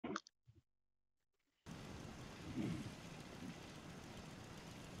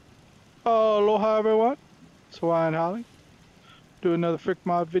Oh, aloha everyone. It's Hawaiian Holly. Do another Frick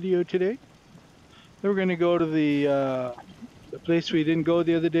Mod video today. Then we're gonna go to the place we didn't go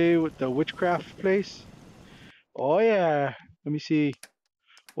the other day with the witchcraft place. Oh yeah. Let me see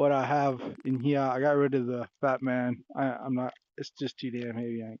what I have in here. I got rid of the fat man. I'm not. It's just too damn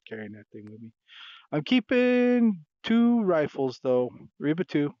heavy. I ain't carrying that thing with me. I'm keeping 2 rifles though. Reba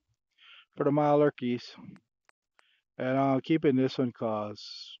 2 for the Malarkeys. And I'm keeping this one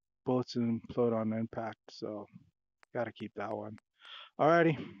cause bullets and float on impact. So gotta keep that one.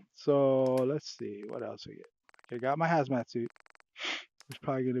 Alrighty, so let's see what else we get. Okay, got my hazmat suit. It's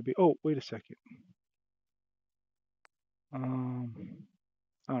probably gonna be. Oh, wait a second. Um,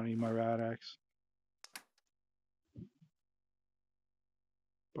 I don't need my rad axe.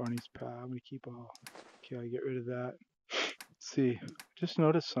 Barney's pad. I'm gonna keep all. Okay, I get rid of that. Let's see, just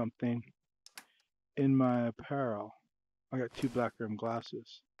noticed something in my apparel. I got 2 black rim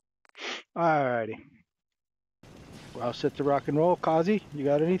glasses. Alrighty. Well, set to rock and roll. Kazi, you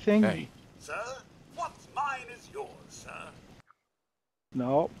got anything? Hey. Sir, what's mine is yours, sir.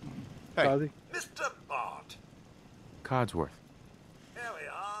 No. Hey. Kazi? Mr. Bart. Codsworth. Here we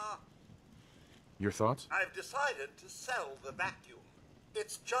are. Your thoughts? I've decided to sell the vacuum.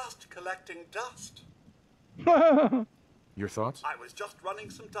 It's just collecting dust. Your thoughts? I was just running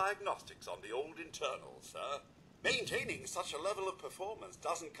some diagnostics on the old internals, sir. Maintaining such a level of performance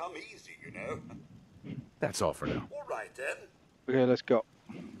doesn't come easy, you know. That's all for now. All right, then. Okay, let's go.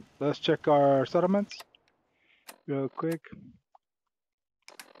 Let's check our settlements real quick.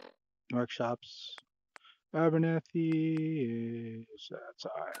 Workshops. Abernathy is that's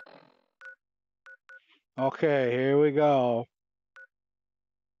alright. Okay, here we go.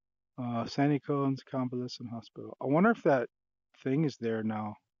 Sandy Cones Convalescent Hospital. I wonder if that thing is there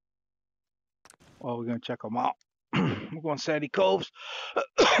now. Well, we're gonna check them out. We're going Sandy Coves.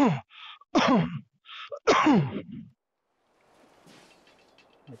 I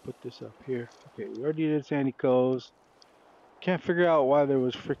put this up here. Okay, we already did Sandy Coves. Can't figure out why there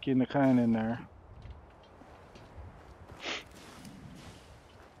was freaking a kind in there.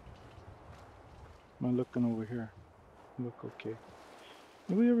 Am I looking over here? Look okay.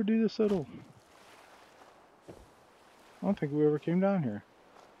 Did we ever do this little? I don't think we ever came down here.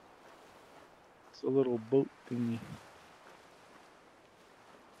 It's a little boat thingy.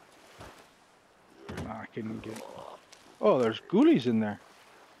 I couldn't get. Oh, there's ghoulies in there.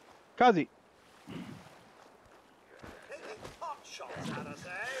 Kazi. Taking pot shots at us,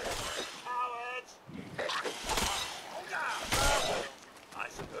 eh? Cowards! I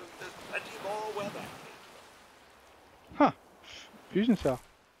suppose there's plenty more where that came. Huh. Fusion cell.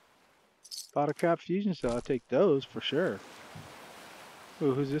 Bottle cap fusion cell. I'll take those for sure.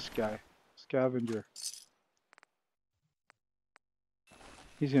 Ooh, who's this guy? Scavenger.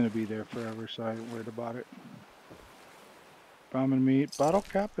 He's gonna be there forever, so I ain't worried about it. Brahmin meat. Bottle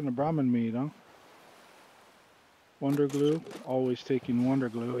cap and a Brahmin meat, huh? Wonder glue. Always taking wonder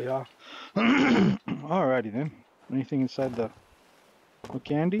glue, yeah. Alrighty then. Anything inside the... No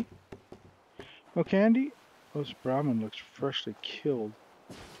candy? No candy? This Brahmin looks freshly killed.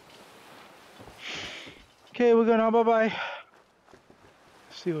 Okay, we're gonna bye-bye.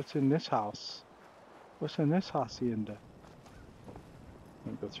 See what's in this house. What's in this hacienda?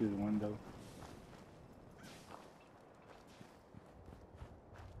 Let me go through the window.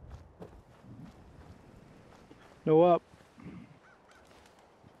 No up.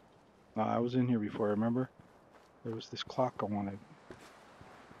 I was in here before, remember? There was this clock I wanted.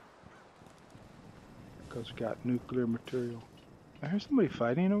 Because we got nuclear material. I heard somebody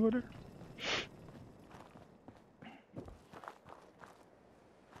fighting over there.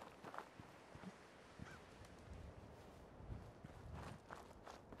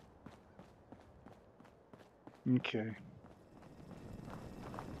 Okay.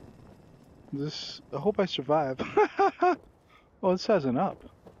 This, I hope I survive. Oh, this has an up.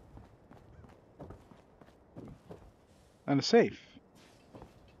 And a safe.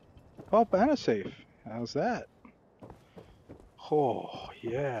 Oh, and a safe. How's that? Oh,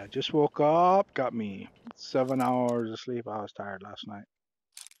 yeah. Just woke up. Got me 7 hours of sleep. I was tired last night.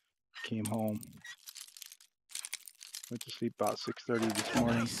 Came home. Went to sleep about 6:30 this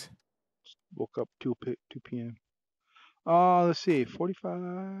morning. Nice. Woke up 2 p.m. Let's see.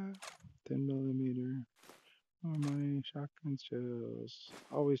 45, 10 millimeter. Oh, my shotgun shells.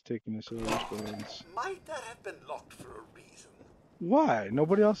 Always taking the silver spoons. Might that have been locked for a reason? Why?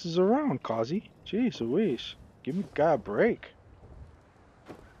 Nobody else is around, Kazi. Jeez Louise. Give me a guy a break.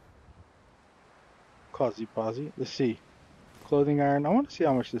 Kazi Pazi. Let's see. Clothing iron. I want to see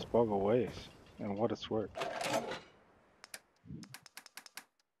how much this bugger weighs and what it's worth.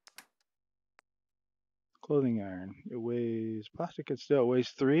 Clothing iron. It weighs plastic and steel. It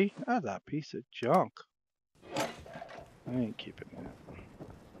weighs 3. That's a piece of junk. I ain't keeping that.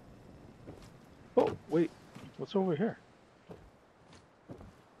 Oh, wait. What's over here?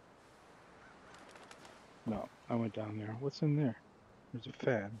 No, I went down there. What's in there? There's a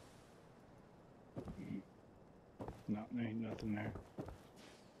fan. No, there ain't nothing there.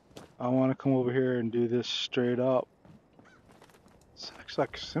 I want to come over here and do this straight up. This looks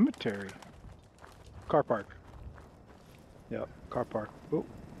like a cemetery. Car park. Yep, car park. Oh.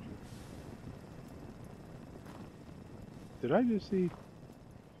 Did I just see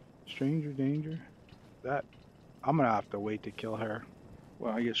stranger danger? That I'm gonna have to wait to kill her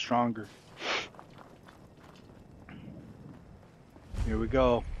when I get stronger. Here we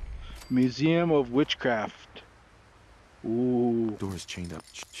go. Museum of Witchcraft. Ooh. Doors chained up.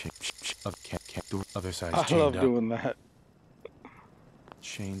 Door other side I chained love up. doing that.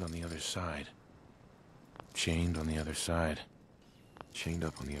 Chained on the other side. Chained on the other side. Chained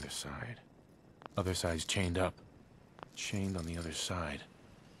up on the other side. Other side's chained up. Chained on the other side.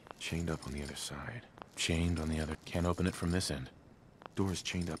 Chained up on the other side. Chained on the other. Can't open it from this end. Door's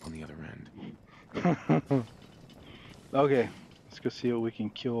chained up on the other end. Okay, let's go see what we can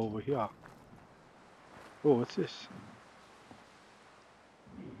kill over here. Oh, what's this?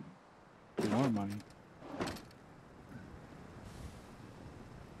 More money.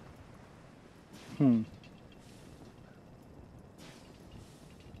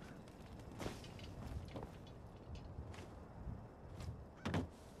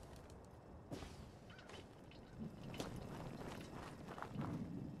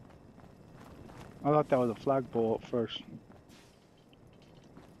 I thought that was a flagpole at first.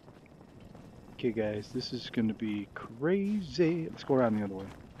 Okay, guys, this is gonna be crazy. Let's go around the other way.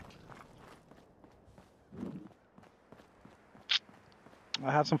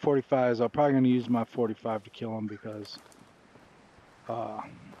 I have some 45s. I'm probably gonna use my 45 to kill him because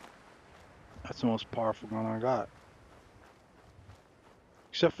that's the most powerful gun I got.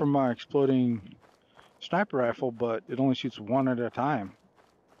 Except for my exploding sniper rifle, but it only shoots one at a time.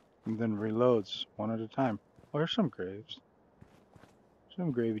 And then reloads one at a time. Oh, there's some graves. Some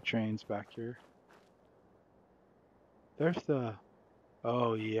gravy trains back here. There's the...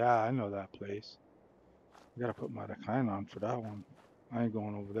 Oh, yeah, I know that place. I gotta put my decline on for that one. I ain't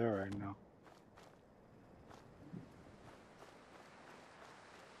going over there right now.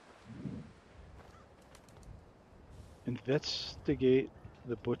 Investigate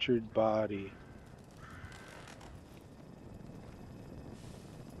the butchered body.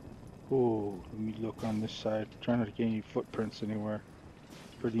 Oh, let me look on this side. Trying not to get any footprints anywhere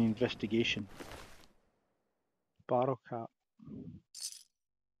for the investigation. Bottle cap.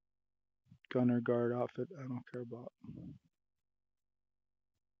 Gunner guard outfit. I don't care about.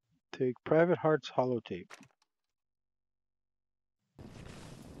 Take Private Heart's holotape.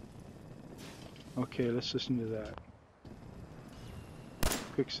 Okay, let's listen to that.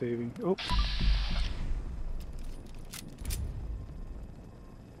 Quick saving. Oh.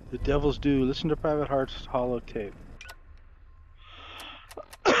 The Devil's Due. Listen to Private Heart's holotape.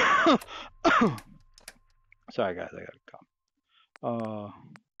 Sorry guys, I gotta come.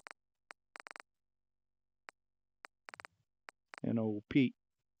 And old Pete.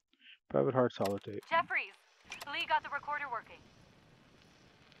 Private Heart's holotape. Jeffries, Lee got the recorder working.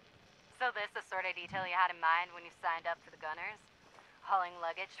 So this the sort of detail you had in mind when you signed up for the Gunners? Hauling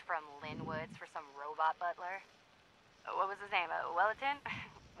luggage from Linwoods for some robot butler? What was his name? Wellington?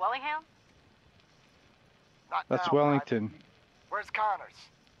 Wellingham? Not That's now, Wellington. Private. Where's Connors?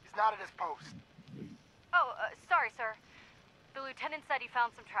 He's not at his post. Oh, sorry, sir. The lieutenant said he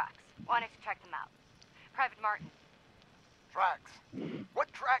found some tracks. Wanted to check them out. Private Martin. Tracks?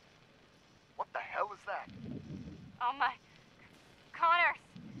 What track? What the hell is that? Oh my... Connors!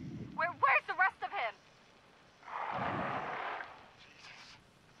 Where's the rest of him? Jesus.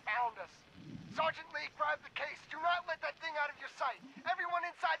 Found us. Sergeant Lee, grab the case. Do not let that thing out of your sight. Everyone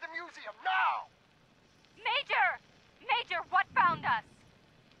inside the museum, now! Major! Major, what found us?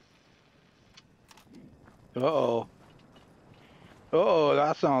 Uh-oh. Uh-oh,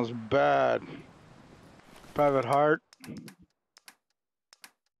 that sounds bad. Private Heart.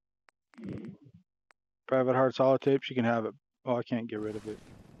 Private Heart's holotape. She can have it. Oh, I can't get rid of it.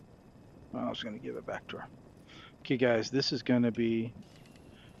 I was going to give it back to her. Okay, guys, this is going to be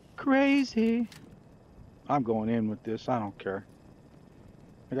crazy. I'm going in with this. I don't care.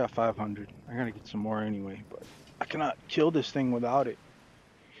 I got 500. I got to get some more anyway, but I cannot kill this thing without it.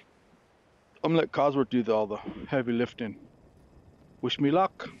 I'm going to let Cosworth do all the heavy lifting. Wish me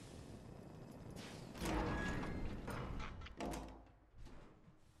luck.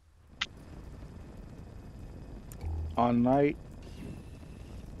 On night.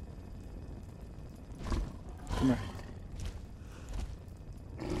 Come here.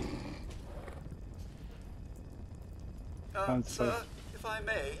 Sir, if I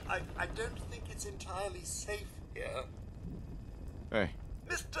may, I don't think it's entirely safe here. Hey.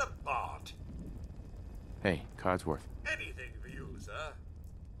 Mr. Bart! Hey, Codsworth. Anything for you, sir.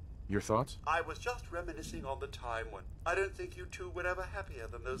 Your thoughts? I was just reminiscing on the time when I don't think you two were ever happier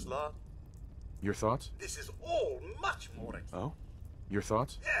than those last. Your thoughts? This is all much more Oh? Your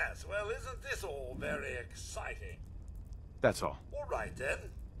thoughts? Yes, well, isn't this all very exciting? That's all. All right, then.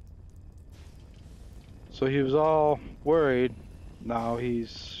 So he was all worried. Now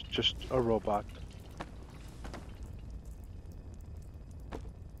he's just a robot.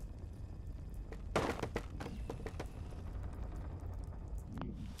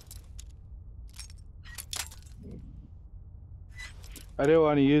 I didn't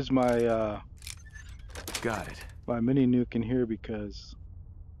want to use my Got it. my mini nuke in here because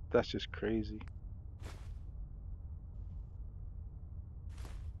that's just crazy.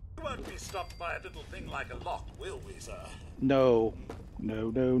 We won't be stopped by a little thing like a lock, will we, sir? No, no,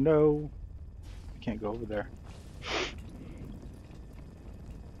 no, no. I can't go over there.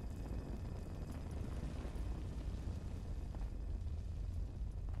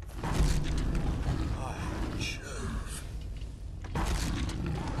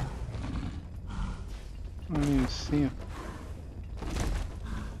 I don't even see him.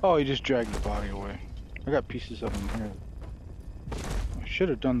 Oh, he just dragged the body away. I got pieces of him here. I should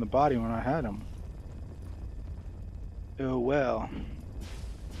have done the body when I had him. Oh well.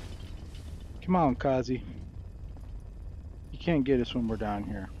 Come on, Kazi. You can't get us when we're down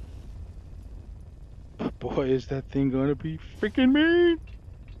here. Boy, is that thing gonna be freaking mean!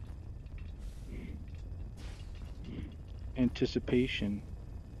 Anticipation.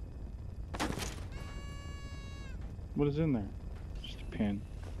 What is in there? Just a pin.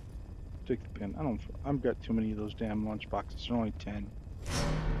 Take the pin. I've got too many of those damn lunch boxes. They're only 10.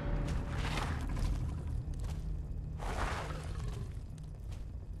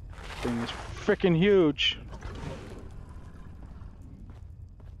 Thing is freaking huge.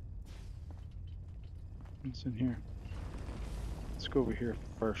 What's in here? Let's go over here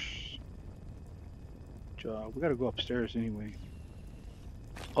first. We gotta go upstairs anyway.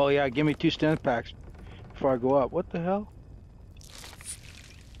 Oh yeah, give me 2 stim packs before I go up. What the hell?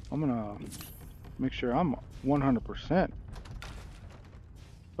 I'm gonna make sure I'm 100%.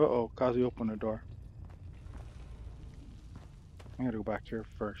 Uh-oh, Kazi opened the door. I gotta go back here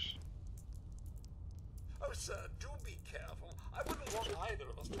first. Oh, sir, do be careful. I wouldn't want either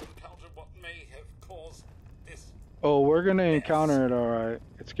of us to encounter what may have caused this. Oh, we're gonna encounter it, alright.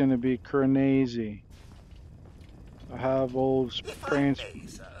 It's gonna be crazy. I have old If I spraying. may,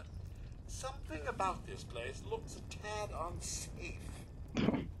 sir, something about this place looks a tad unsafe.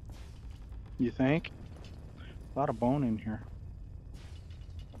 You think? A lot of bone in here.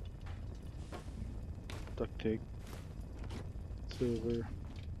 Duct tape. Silver.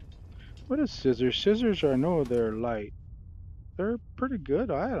 What is scissors? Scissors, I know they're light. They're a pretty good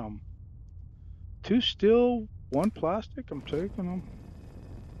item. 2 steel, 1 plastic. I'm taking them.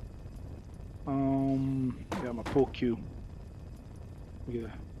 Got my pull cue. Look at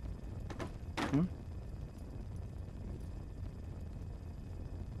that.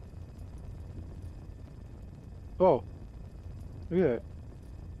 Oh, look at that.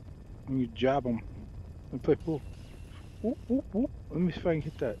 When you jab them, and play pool. Whoop, whoop, whoop. Let me see if I can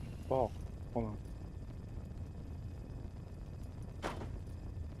hit that ball. Hold on.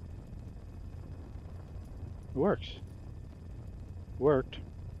 It works. Worked.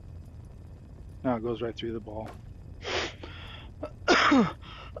 Now it goes right through the ball.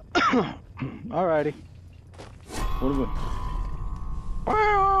 Alrighty. What do we?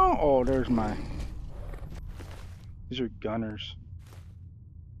 Oh, there's my. These are gunners.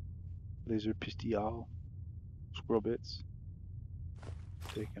 Laser pistol. Squirrel bits.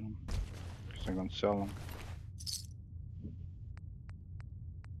 Taking them. Because I'm gonna sell them.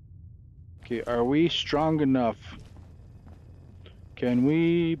 Okay, are we strong enough? Can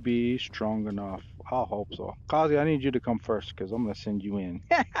we be strong enough? I hope so. Kazi, I need you to come first because I'm gonna send you in.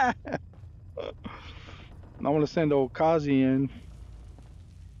 I want to send old Kazi in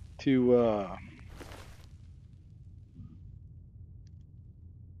to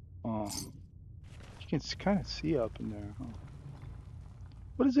you can kind of see up in there, huh?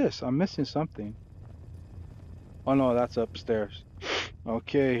 What is this? I'm missing something. Oh no, that's upstairs.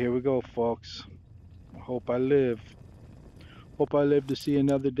 Okay, here we go, folks. I hope I live. Hope I live to see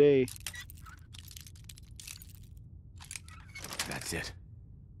another day. That's it.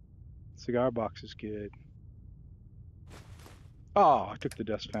 Cigar box is good. Oh, I took the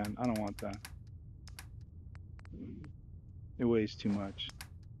dust fan. I don't want that. It weighs too much.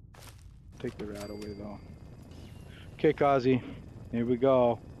 Take the rat away though. Okay, Kazi. Here we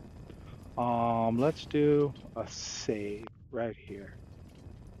go. Let's do a save right here.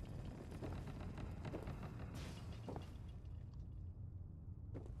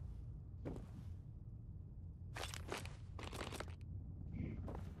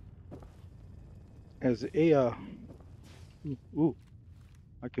 As a ooh,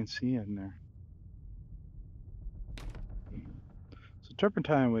 I can see in there. So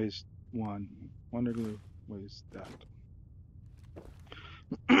turpentine weighs 1. Wonder glue weighs that.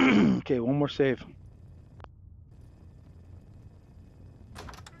 Okay, one more save.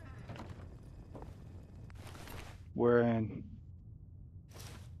 We're in.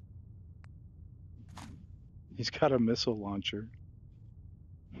 He's got a missile launcher.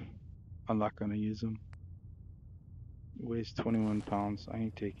 I'm not gonna use him. It weighs 21 pounds. I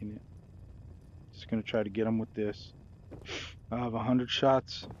ain't taking it. Just gonna try to get him with this. I have 100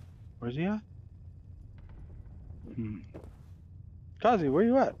 shots. Where's he at? Kazi, where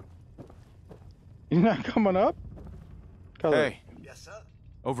you at? You're not coming up? Kazi. Hey, Yes, sir.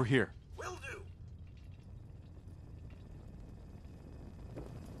 over here. Will do.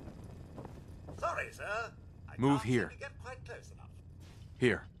 Sorry, sir. I Move can't here. seem to get quite close enough.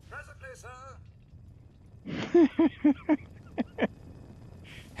 Here. Presently, sir.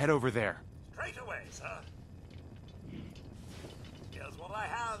 Head over there. Straight away, sir. Here's what I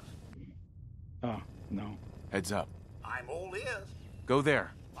have. Oh, no. Heads up. I'm all ears. Go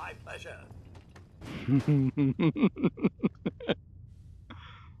there. My pleasure.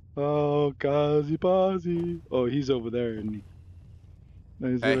 Oh, Kazi Pazi. Oh, he's over there, isn't he?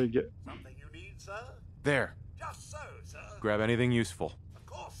 He's Hey. gonna get... Something you need, sir? There. Just so, sir. Grab anything useful. Of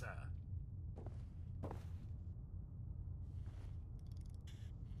course, sir.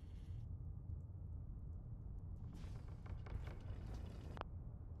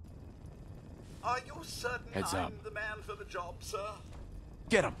 Are you certain Heads I'm up. the man for the job, sir?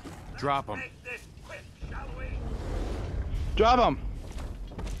 Get him. Drop him. Make this quick, shall we? Drop him!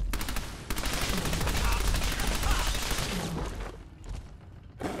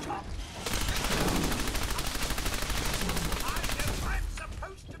 I know I'm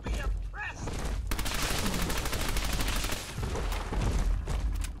supposed to be impressed.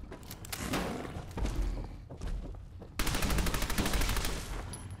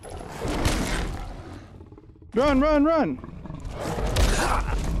 Run, run, run!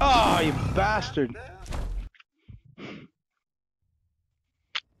 Oh, you bastard!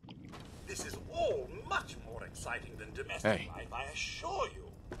 This is all much more exciting than domestic Hey. life, I assure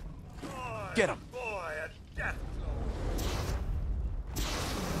you. Boy, Get him. Boy, a death blow.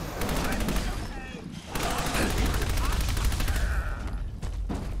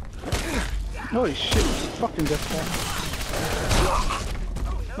 Holy shit, fucking death ball.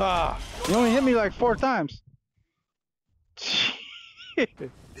 Ah, you only hit me like 4 times.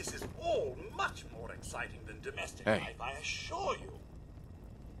 This is all much more exciting than domestic Hey. life, I assure you.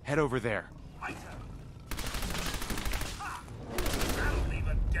 Head over there. Righto. Ha! That'll leave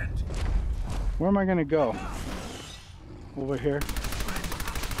a dent. Where am I gonna go? Over here.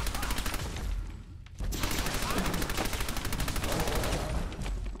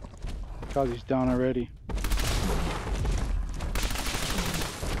 Kazi's down already.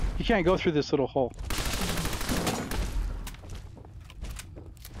 You can't go through this little hole.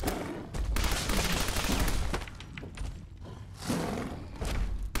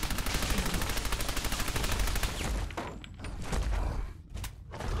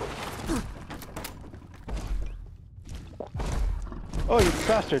 Oh, you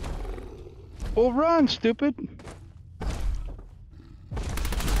bastard. Well, run, stupid.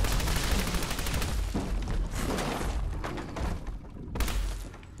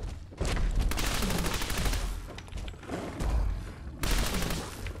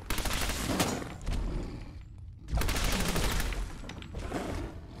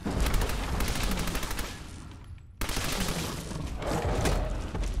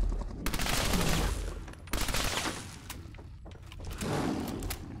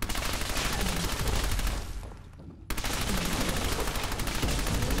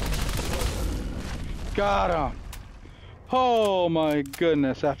 Got him. Oh my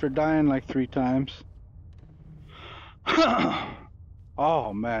goodness, after dying like 3 times.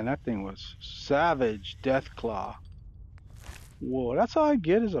 Oh man, that thing was savage. Death Claw. Whoa, that's all I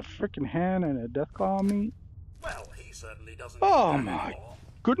get is a freaking hand and a Death Claw on me? Well, he certainly doesn't. Oh need that my anymore.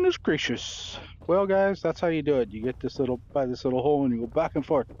 goodness gracious. Well guys, that's how you do it. You get this little, by this little hole and you go back and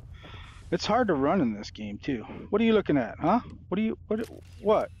forth. It's hard to run in this game too. What are you looking at, huh?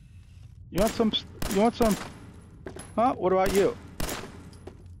 What? You want some? You want some? Huh? What about you?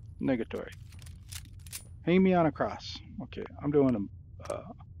 Negatory. Hang me on a cross. Okay, I'm doing a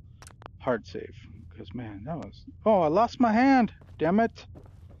hard save because man, that was. Oh, I lost my hand. Damn it.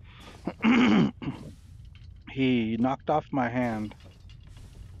 He knocked off my hand.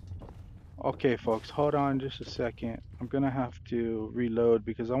 Okay, folks, hold on just a second. I'm gonna have to reload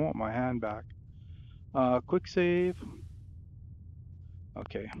because I want my hand back. Quick save.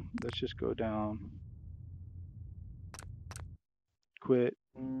 Okay, let's just go down. Quit.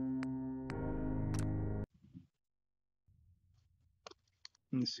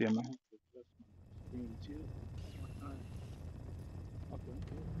 Let's see. I'm gonna have to adjust my screen too. Okay,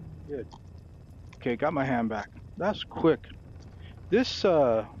 good. Okay, got my hand back. That's quick. This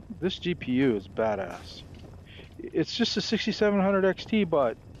GPU is badass. It's just a 6700 XT,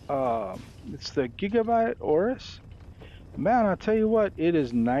 but it's the Gigabyte Aorus. Man, I tell you what, it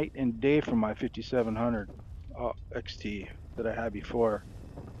is night and day from my 5700 XT that I had before.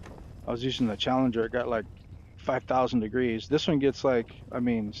 I was using the Challenger. It got like 5,000 degrees. This one gets like, I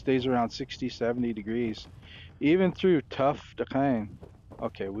mean, stays around 60, 70 degrees, even through tough decline.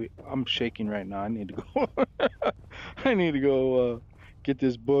 Okay, I'm shaking right now. I need to go. I need to go get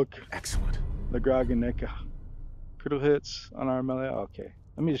this book. Excellent. The Graganeka. Critical hits on our melee. Okay,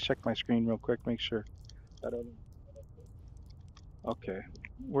 let me just check my screen real quick, make sure. I don't. Okay,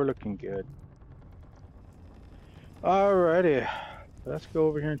 we're looking good. Alrighty, let's go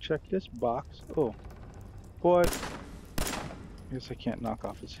over here and check this box. Oh, boy. I guess I can't knock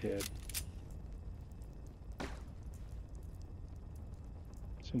off his head.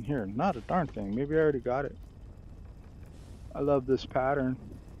 It's in here. Not a darn thing. Maybe I already got it. I love this pattern.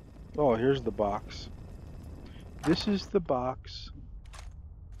 Oh, here's the box. This is the box.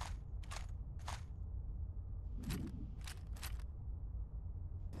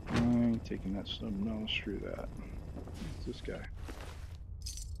 I ain't taking that stuff. No, screw that. It's this guy.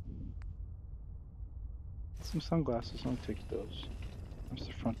 Some sunglasses. I'll take those. That's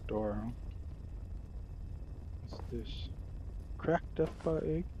the front door. Huh? What's this? Cracked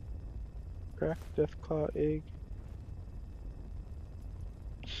deathclaw egg. Cracked deathclaw egg.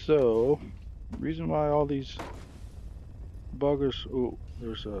 So, reason why all these buggers. Oh,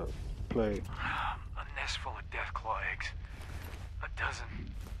 there's a play. A nest full of deathclaw eggs. A dozen,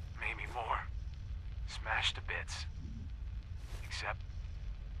 maybe more. Smashed to bits. Except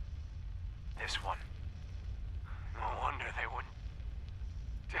this one. No wonder they wouldn't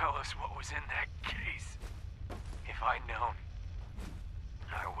tell us what was in that case. If I'd known,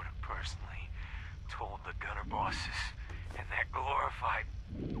 I would have personally told the gunner bosses and that glorified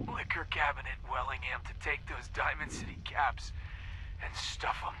liquor cabinet Wellingham to take those Diamond City caps and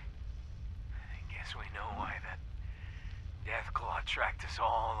stuff them. I guess we know why that Deathclaw tracked us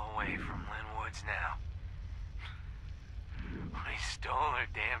all the way from Linwoods now. We stole their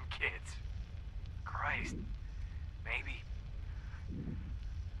damn kids. Christ. Maybe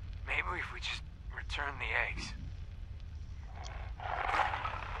if we just return the eggs.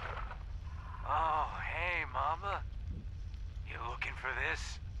 Oh, hey, Mama. You looking for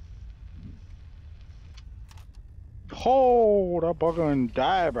this? Hold up, bugger and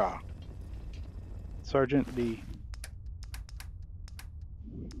die, bro. Sergeant Lee.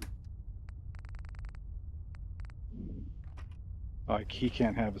 Like, he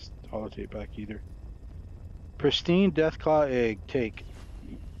can't have his holotape back either. Pristine Deathclaw egg, take.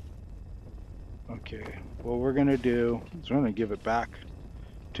 Okay, what we're gonna do is we're gonna give it back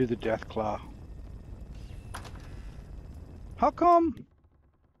to the Deathclaw. How come?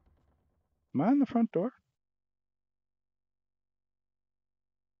 Am I in the front door?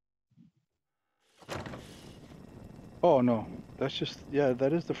 Oh no, that's just, yeah,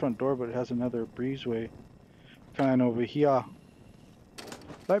 that is the front door, but it has another breezeway kind of over here.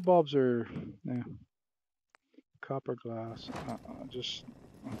 Light bulbs are, yeah. Copper glass. Just,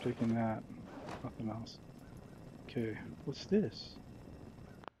 I'm taking that. Nothing else. Okay, what's this?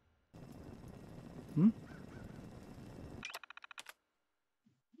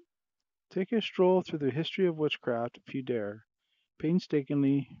 Take a stroll through the history of witchcraft if you dare.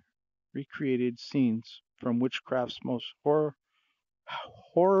 Painstakingly recreated scenes from witchcraft's most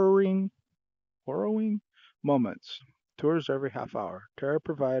horroring moments. Tours every half hour. Terror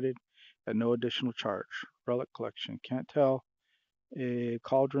provided at no additional charge. Relic collection. Can't tell a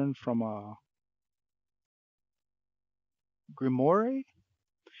cauldron from a grimoire?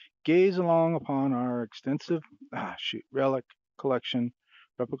 Gaze along upon our extensive relic collection,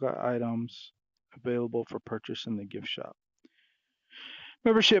 replica items available for purchase in the gift shop.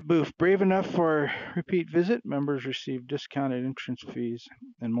 Membership booth. Brave enough for repeat visit. Members receive discounted entrance fees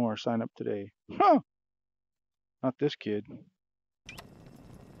and more. Sign up today. Huh! Not this kid.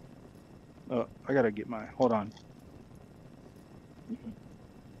 Oh, I gotta get my. Hold on.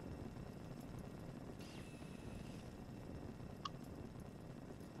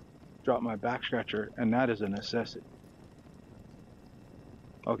 Drop my back scratcher, and that is a necessity.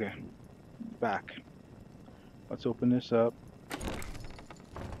 Okay, back. Let's open this up.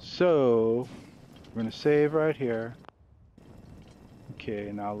 So, we're gonna save right here.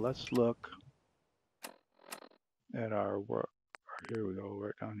 Okay, now let's look at our work. Here we go,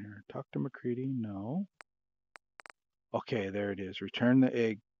 right down here. Talk to McCready, no. Okay, there it is. Return the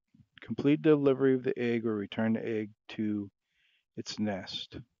egg. Complete delivery of the egg or return the egg to its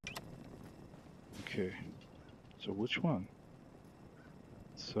nest. Okay, so which one?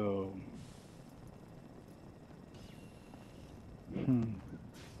 So,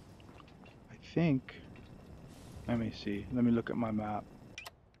 I think, let me see. Let me look at my map.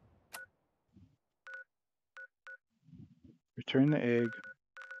 Return the egg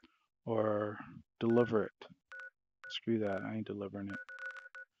or deliver it. Screw that, I ain't delivering it.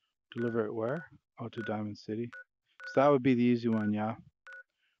 Deliver it where? Oh, to Diamond City. So that would be the easy one, yeah.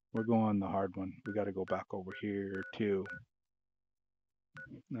 We're going the hard one. We got to go back over here too.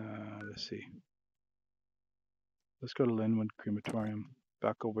 Let's see. Let's go to Linwood Crematorium.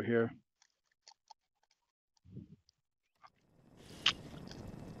 Back over here.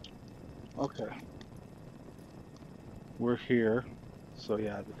 Okay. We're here. So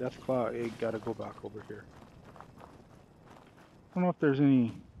yeah, the Deathclaw egg got to go back over here. I don't know if there's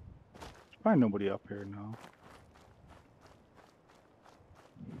any. There's probably nobody up here now.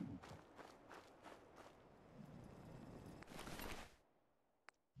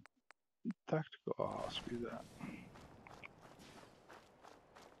 Tactical. Oh, screw that.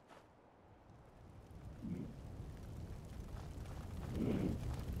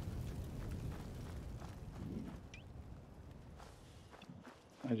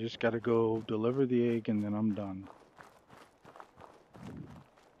 I just got to go deliver the egg and then I'm done.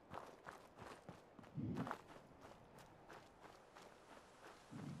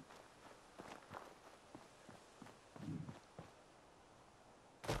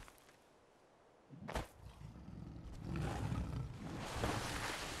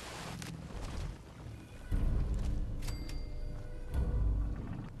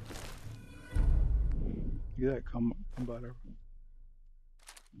 Look at that come butter.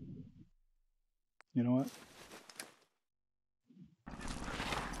 You know what?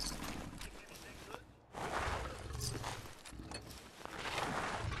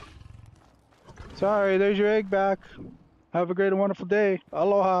 Sorry, there's your egg back. Have a great and wonderful day.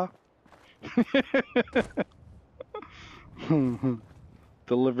 Aloha.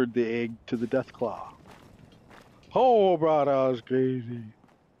 Delivered the egg to the Deathclaw. Oh, bro, that was crazy.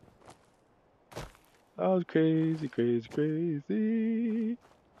 That was crazy, crazy, crazy.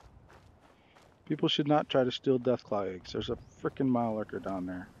 People should not try to steal Deathclaw eggs. There's a freaking mile lurker down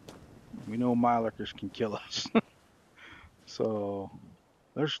there. We know mile lurkers can kill us. So,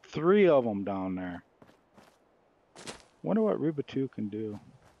 there's 3 of them down there. Wonder what Reba 2 can do.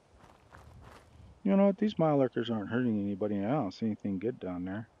 You know what? These mile lurkers aren't hurting anybody, and I don't see anything good down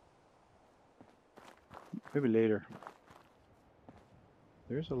there. Maybe later.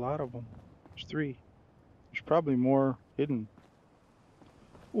 There's a lot of them. There's 3. There's probably more hidden.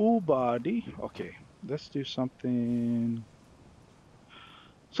 Ooh, body. Okay, let's do something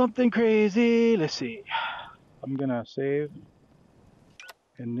crazy. Let's see. I'm gonna save,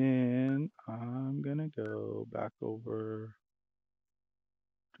 and then I'm gonna go back over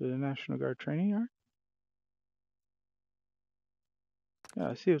to the National Guard training yard.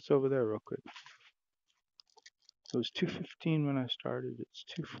 Yeah, see what's over there real quick. It was 2:15 when I started. It's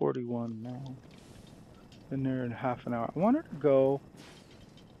 2:41 now. Been there in half an hour. I wanted to go.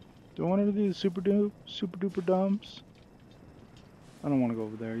 Do I want to do the super duper dumps? I don't want to go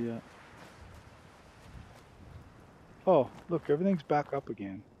over there yet. Oh, look, everything's back up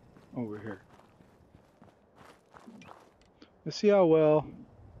again over here. Let's see how well.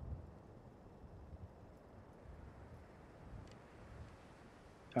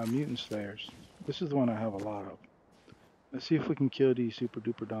 Mutant Slayers. This is the one I have a lot of. Let's see if we can kill these super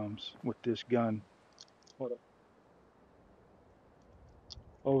duper doms with this gun. Hold up.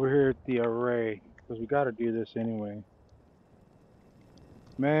 Over here at the array, because we got to do this anyway.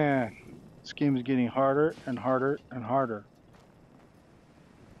 Man, this game is getting harder and harder and harder.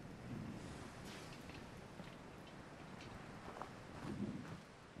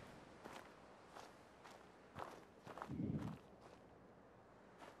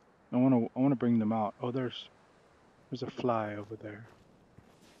 I wanna bring them out. Oh, there's a fly over there.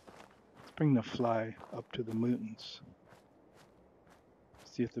 Let's bring the fly up to the mutants.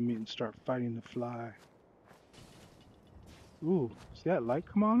 See if the mutants start fighting the fly. Ooh, see that light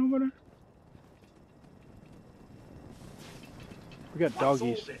come on over there? We got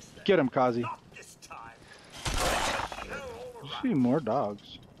doggies. Get him, Kazi. Not this time. You see more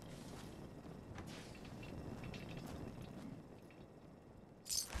dogs.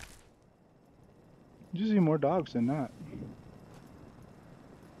 You see more dogs than that.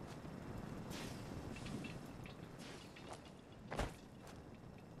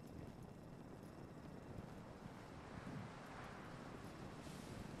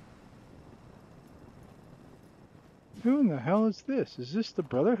 Who in the hell is this? Is this the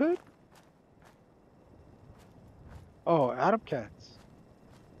Brotherhood? Oh, Adam Cats.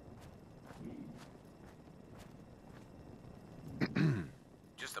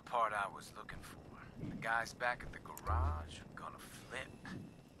 Just the part I was looking for. The guys back at the garage are gonna flip.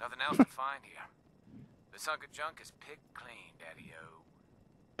 Nothing else to find here. This hunk of junk is picked clean, Daddy-o.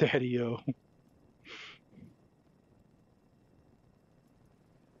 Daddy-o.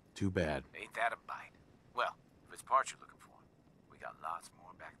 Too bad. Ain't that a bite? Well, if it's parts you're looking for, we got lots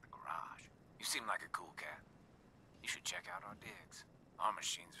more back at the garage. You seem like a cool cat. You should check out our digs. Our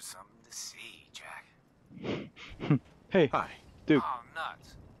machines are something to see, Jack. Hey, Hi. Duke. Oh,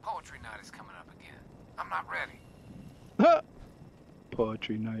 nuts. Poetry night is coming up again. I'm not ready.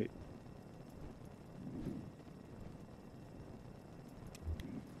 Poetry night.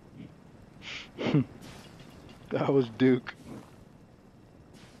 That was Duke.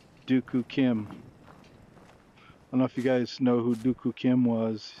 Dooku Kim. I don't know if you guys know who Dooku Kim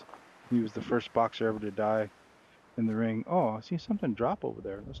was. He was the first boxer ever to die in the ring. Oh, I see something drop over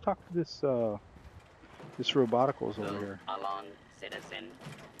there. Let's talk to this this Roboticals over here. Alon, citizen.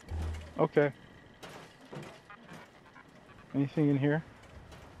 Okay. Anything in here?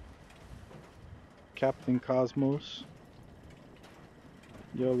 Captain Cosmos.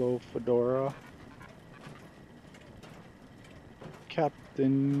 Yellow fedora.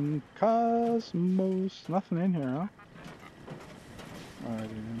 Captain Cosmos. Nothing in here, huh? Alright,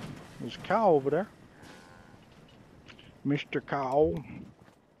 there's a cow over there. Mr. Cow.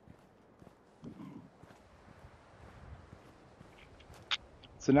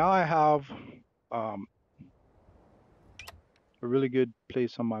 So now I have a really good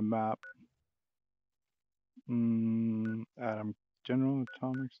place on my map. Adam General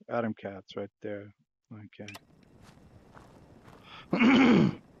Atomics. Adam Cats right there. Okay.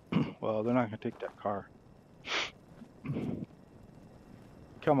 Well, they're not gonna take that car.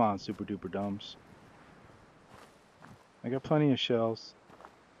 Come on, super duper dumbs. I got plenty of shells.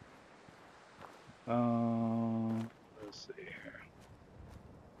 Let's see here.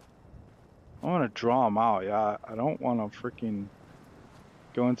 I want to draw them out. Yeah, I don't want to freaking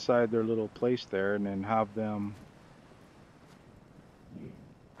go inside their little place there and then have them.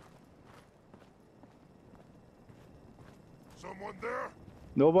 Someone there?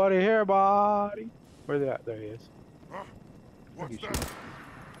 Nobody here, buddy. Where they at? There he is. Huh? What's He's that? here.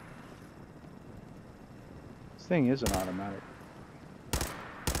 This thing isn't automatic.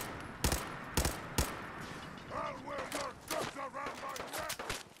 I'll wear your guts around my neck!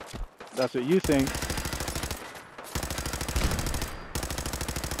 That's what you think.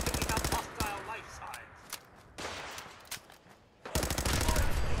 Picking up hostile life signs.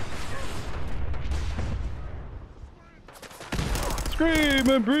 Scream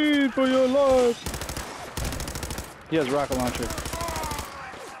and breathe for your life. He has a rocket launcher.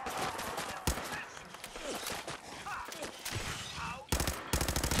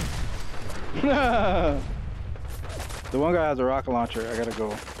 The one guy has a rocket launcher. I gotta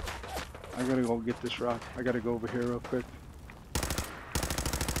go get this rock. I gotta go over here real quick.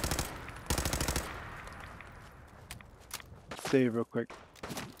 Save real quick.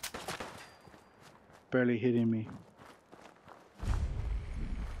 Barely hitting me.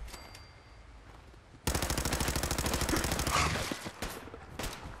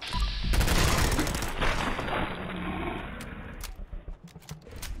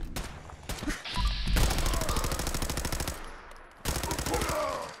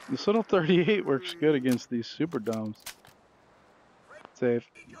 This little 38 works good against these super domes. Save.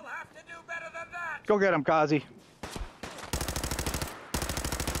 You'll have to do better than that. Go get him, Kazi.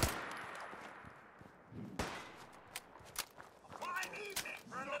 Fine evening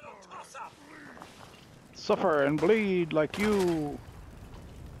for a little toss-up. Suffer and bleed like you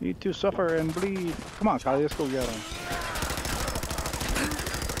need to suffer and bleed. Come on, Kazi, let's go get him.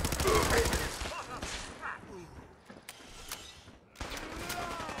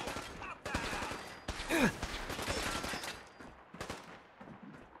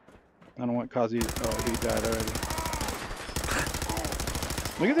 want Kazi. Oh, he died already.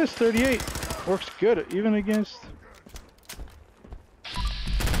 Look at this 38. Works good even against.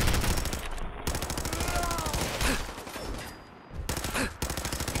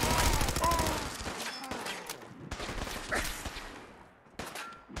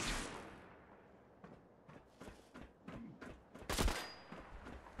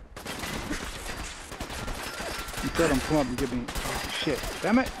 You said him come up and give me. Oh, shit.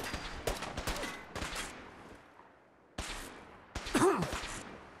 Damn it.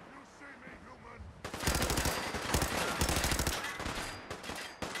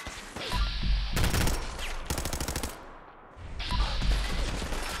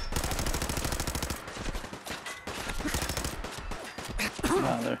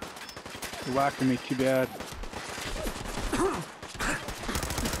 No, they're whacking me too bad.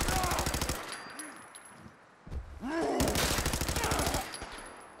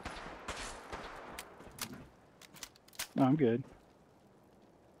 No, I'm good.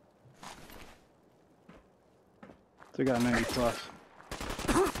 Still got 90 plus.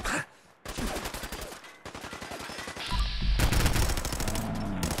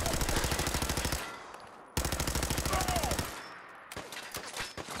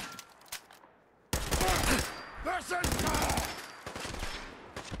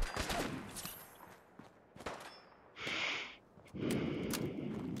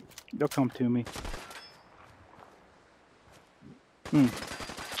 They'll come to me.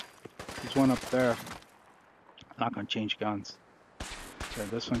 There's one up there. I'm not gonna change guns. Okay,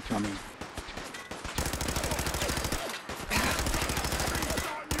 this one coming.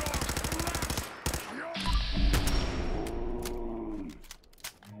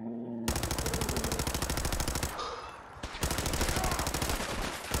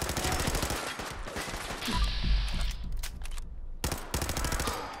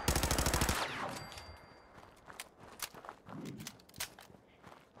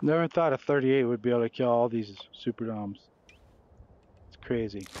 Never thought a 38 would be able to kill all these super doms. It's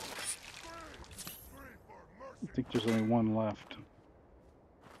crazy. I think there's only one left.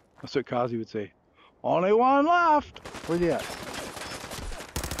 That's what Kazi would say. Only one left! Where they at?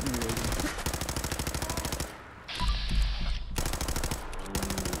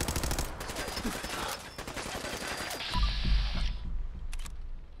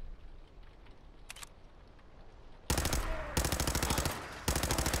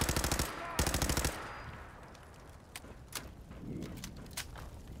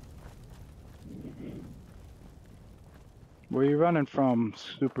 Where you running from,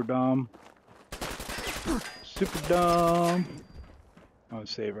 Super Dom? Super Dom! I'll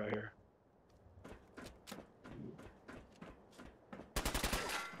save right here.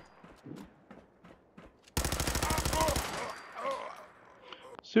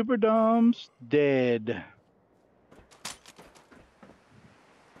 Super Dom's dead.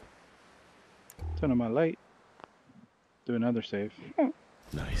 Turn on my light. Do another save.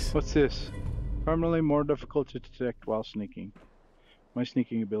 Nice. What's this? Permanently more difficult to detect while sneaking. My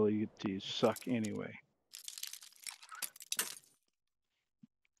sneaking abilities suck anyway.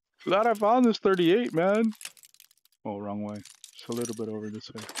 Glad I found this 38, man. Oh, wrong way. Just a little bit over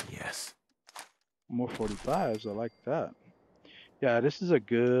this way. Yes. More 45s. I like that. Yeah, this is a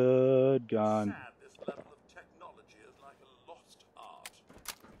good gun. Sad this level of technology is like a lost art.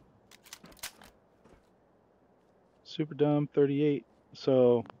 Super dumb 38.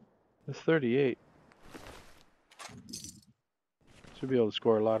 So, this 38. Should be able to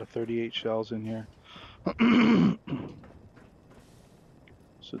score a lot of 38 shells in here.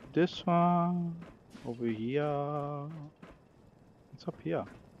 So this one over here. What's up here?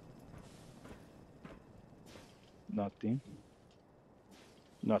 Nothing.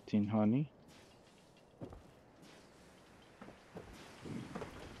 Nothing, honey.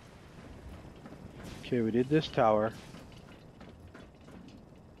 Okay, we did this tower.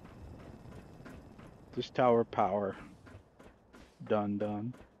 This tower power. Done,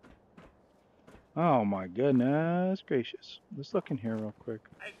 done. Oh my goodness gracious. Let's look in here real quick.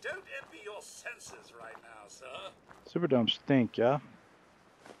 I don't envy your senses right now, sir. Super dumb stink, yeah?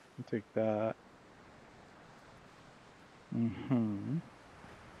 I'll take that.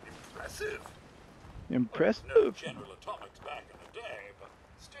 Impressive. Impressive. No General Atomics back in the day, but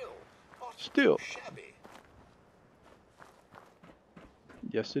still, not Still. shabby.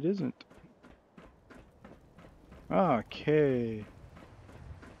 Yes, it isn't. Okay.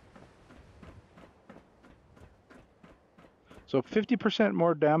 So 50%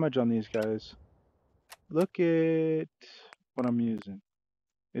 more damage on these guys. Look at what I'm using.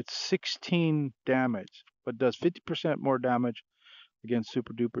 It's 16 damage, but does 50% more damage against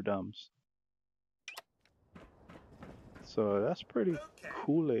super duper dumbs. So that's pretty Okay,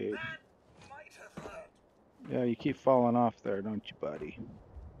 Kool-Aid. that might have hurt. Yeah, you keep falling off there, don't you, buddy?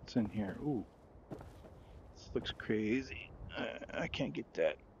 What's in here? Ooh, this looks crazy. I can't get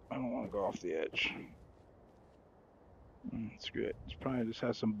that. I don't want to go off the edge. Screw it. It probably just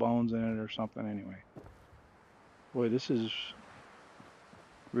has some bones in it or something anyway. Boy, this is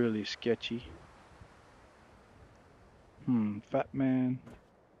really sketchy. Fat man.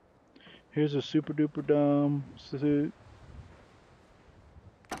 Here's a super duper dumb suit.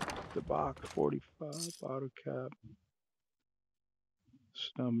 The box 45 auto cap.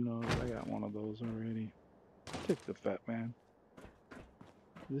 Snub nose. I got one of those already. Take the fat man.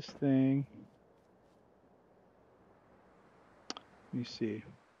 This thing. Let me see.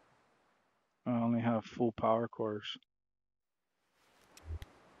 I only have full power cores.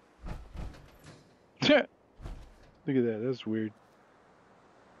 Look at that. That's weird.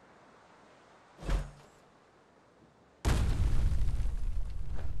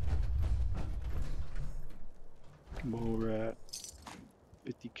 Bull rat.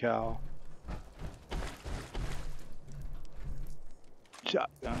 50 cal.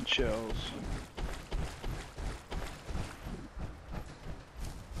 Shotgun shells.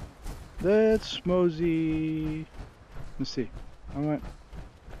 Let's mosey. Let's see. I went.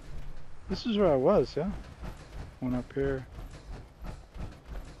 This is where I was, yeah? Went up here.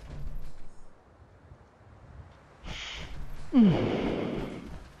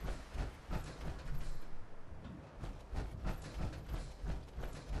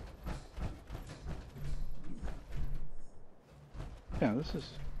 Yeah,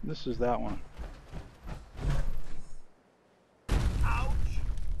 this is that one. Ouch!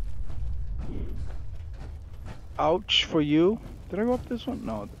 Ouch for you. Did I go up this one?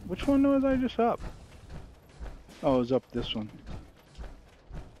 No. Which one was I just up? Oh, it was up this one.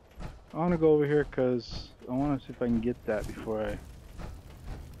 I want to go over here because I want to see if I can get that before I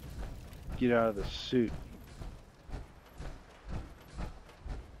get out of the suit.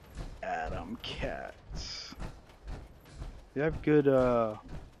 Adam cats. They have good,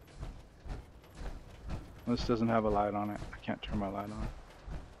 this doesn't have a light on it. I can't turn my light on.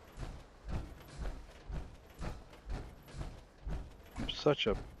 I'm such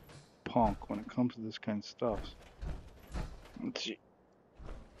a punk when it comes to this kind of stuff. Let's see.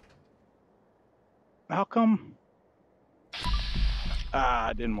 How come? Ah,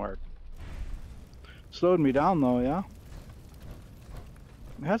 it didn't work. Slowed me down though, yeah?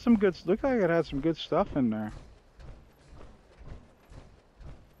 It had some good, looked like it had some good stuff in there.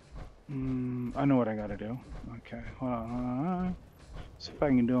 I know what I gotta do. Okay, hold on. See if I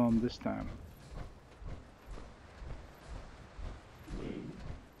can do them this time.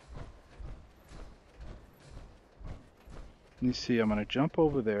 Let me see, I'm gonna jump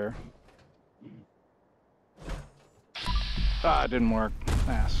over there. Ah, it didn't work.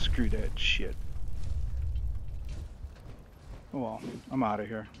 Ah, screw that shit. Oh well, I'm out of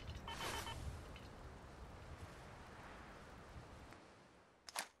here.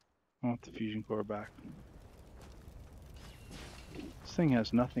 I want the fusion core back. This thing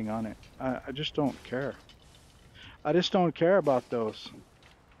has nothing on it. I just don't care. I just don't care about those.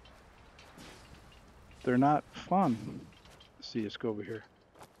 They're not fun. Let's see, let's go over here.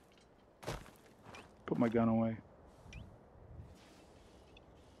 Put my gun away.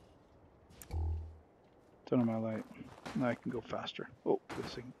 Turn on my light. Now I can go faster. Oh,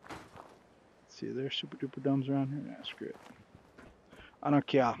 this thing. Let's see, there's super duper dumbs around here. Nah, screw it. I don't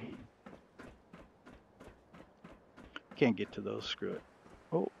care. Can't get to those, screw it.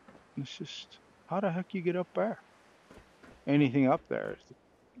 Oh, it's just, how the heck you get up there? Anything up there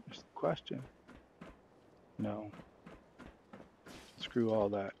is the question. No. Screw all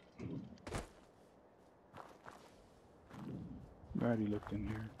that. I already looked in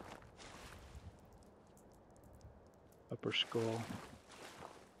here. Upper skull.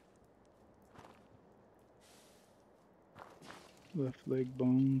 Left leg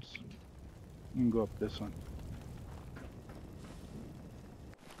bones. You can go up this one.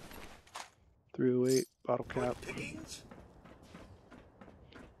 308 bottle cap. Good pickings?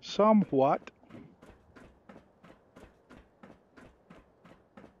 Somewhat.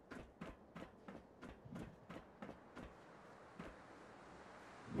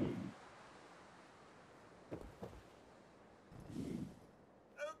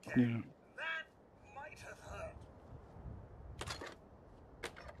 Okay, Yeah. that might have hurt.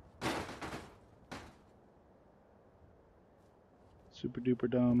 Super duper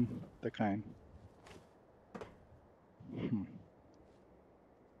dumb. The kind.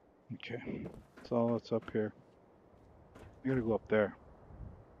 Okay. That's all that's up here. I gotta go up there.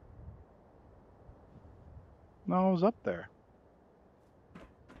 No, I was up there.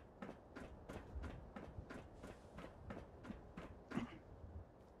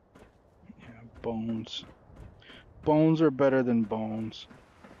 Yeah, bones. Bones are better than bones.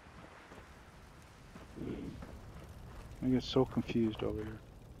 I get so confused over here.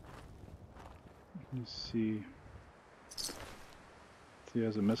 Let's see. He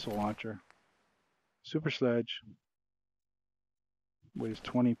has a missile launcher. Super sledge. Weighs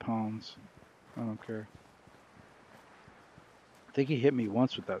 20 pounds. I don't care. I think he hit me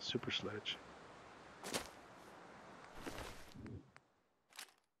once with that super sledge.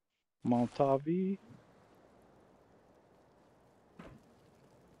 Maltavi.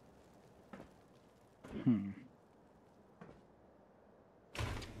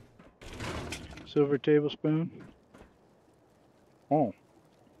 Silver tablespoon. Oh.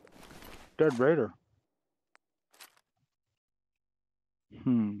 Dead raider.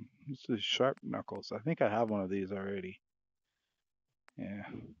 This is sharp knuckles. I think I have one of these already. Yeah.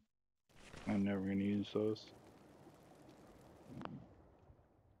 I'm never gonna use those.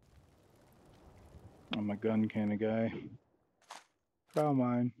 I'm a gun kind of guy. Foul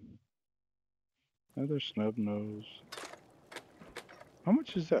mine. Another snub nose. How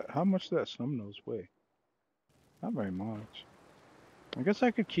much is that? How much does that snub nose weigh? Not very much. I guess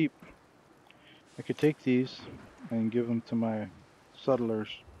I could take these and give them to my settlers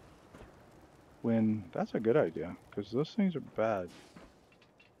when, that's a good idea, because those things are bad.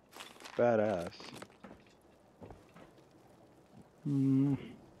 Badass.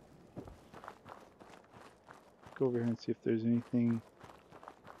 Go over here and see if there's anything.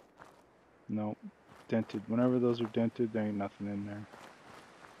 Nope. Dented. Whenever those are dented, there ain't nothing in there.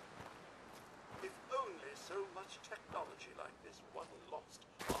 If only so much technology like this wasn't lost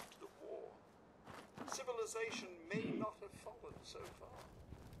after the war, civilization may not have fallen so far.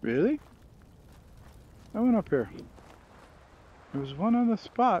 Really? I went up here. There was one other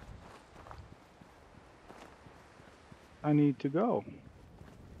spot I need to go.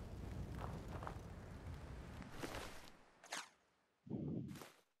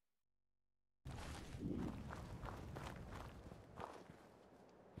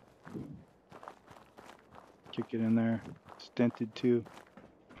 Kick it in there. It's dented too.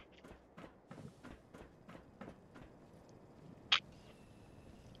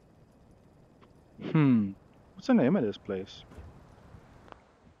 What's the name of this place?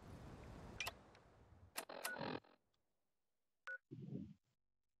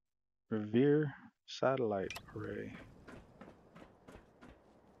 Revere Satellite Array.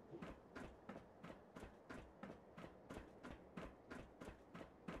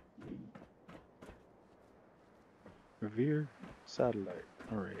 Revere Satellite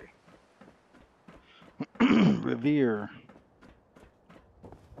Array. Revere.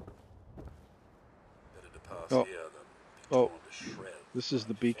 Better to pass Oh. here than be Oh. torn to shreds. This is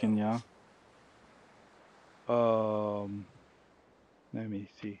the like beacon, yeah. fells. Let me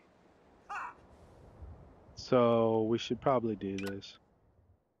see. So we should probably do this.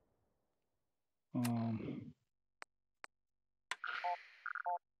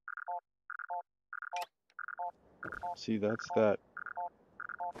 See, that's that.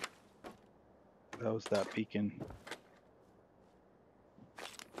 That was that beacon.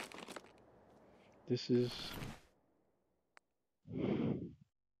 This is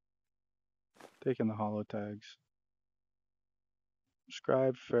taking the holo tags.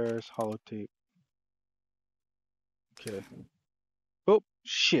 Scribe, Ferris, holotape. Okay. Oh,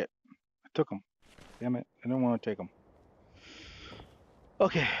 shit. I took them. Damn it. I don't want to take them.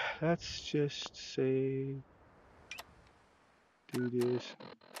 Okay, let's just say do this.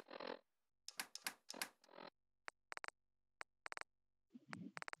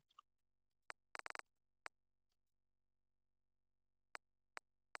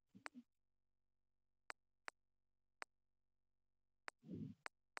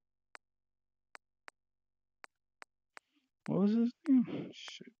 What was his name?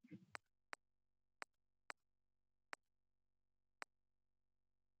 Shit.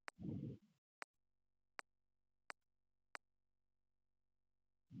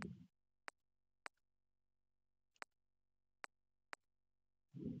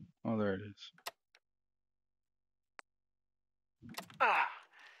 Oh, there it is.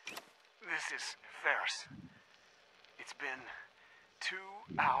 This is Ferris. It's been 2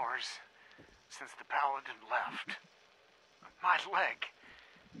 hours since the paladin left. My leg.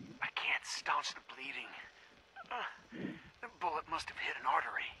 I can't staunch the bleeding. The bullet must have hit an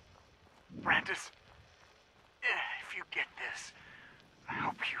artery. Brandis, if you get this, I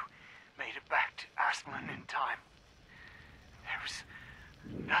hope you made it back to Aslan in time. There was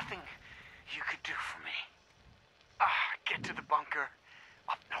nothing you could do for me.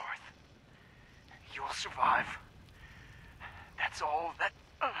 You'll survive. That's all that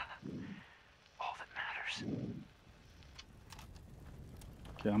matters.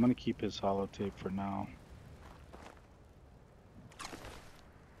 Okay, I'm gonna keep his holotape for now.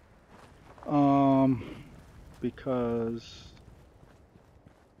 Because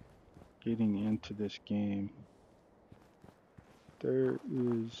getting into this game, there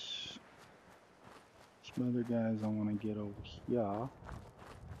is some other guys I want to get over here.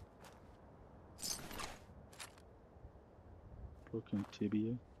 Broken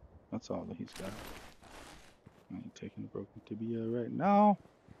tibia. That's all that he's got. I ain't taking the broken tibia right now.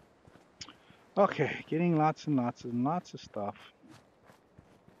 Okay, getting lots and lots and lots of stuff.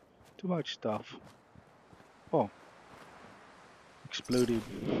 Too much stuff. Oh. Exploded.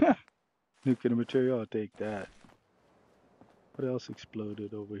 Nuclear material, I'll take that. What else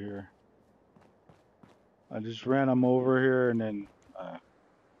exploded over here? I just ran them over here and then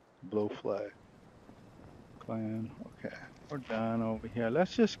blowfly clan. Okay, we're done over here.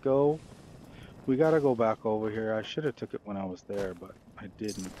 Let's just go. We gotta go back over here. I should have took it when I was there, but I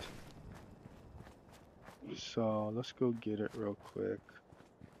didn't. So let's go get it real quick.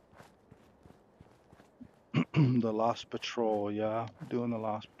 The Lost Patrol, yeah, doing the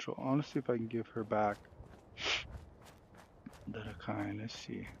Lost Patrol. I want to see if I can give her back that kind. Let's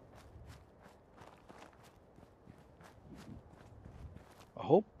see. I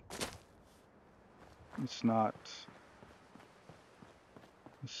hope it's not.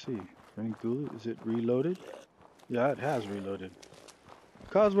 Let's see. Any ghoulie? Is it reloaded? Yeah, it has reloaded.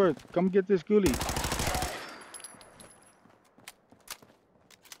 Cosworth, come get this ghoulie.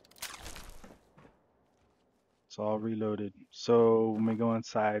 It's all reloaded. So when we go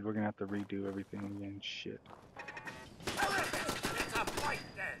inside, we're gonna have to redo everything again. Shit.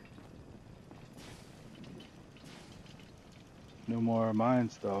 No more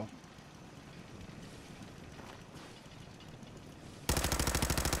mines though.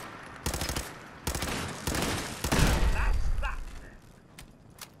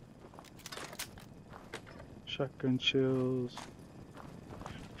 Shotgun shells.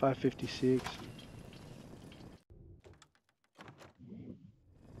 556.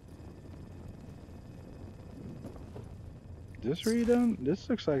 This redone? This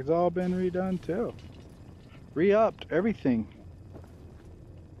looks like it's all been redone too. Re-upped everything.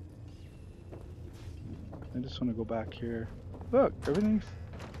 I just want to go back here. Look, everything's...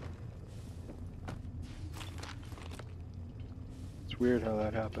 It's weird how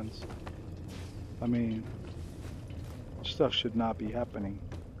that happens. I mean, stuff should not be happening.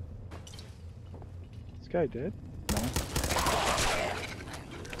 This guy dead? No.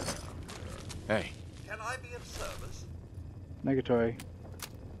 Hey. Can I be of service? Negatory.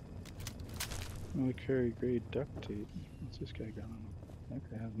 Only carry grade duct tape. What's this guy got on him?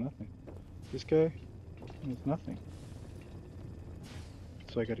 That guy has nothing. This guy has nothing.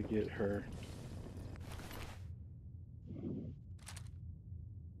 So I gotta get her.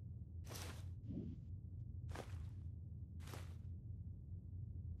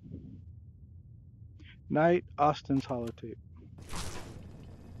 Knight Austin's holotape.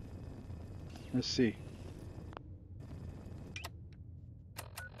 Let's see.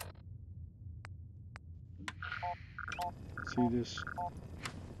 See this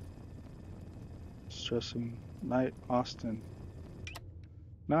stressing. Knight Austin.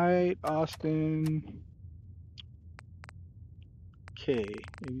 Knight Austin. K.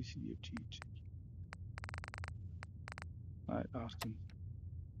 A B C D F G H. Knight Austin.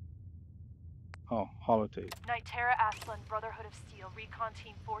 Oh, holotape. Knight Terra Aslan, Brotherhood of Steel, Recon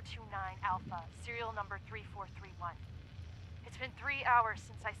Team 429 Alpha, serial number 3431. It's been 3 hours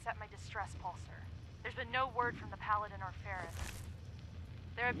since I set my distress pulsar. There's been no word from the Paladin or Ferris.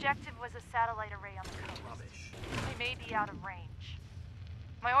 Their objective was a satellite array on the coast. Rubbish. They may be out of range.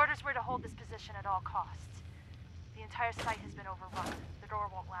 My orders were to hold this position at all costs. The entire site has been overrun. The door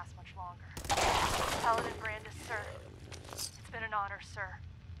won't last much longer. Paladin Brandis, sir. It's been an honor, sir.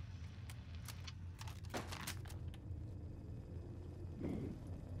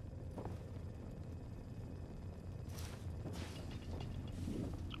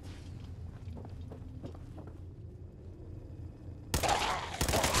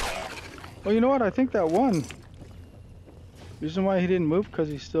 Well, you know what? I think that won. Reason why he didn't move because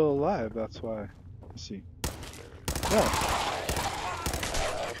he's still alive. That's why. Let's see. Yeah.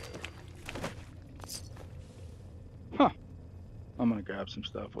 Huh. I'm gonna grab some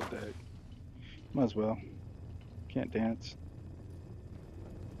stuff. What the heck? Might as well. Can't dance.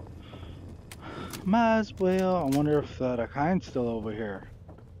 Might as well. I wonder if the kind's still over here.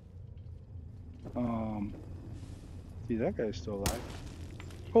 See, that guy's still alive.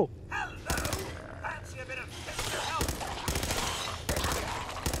 Oh. Hello, and Fancy a bit of physical help?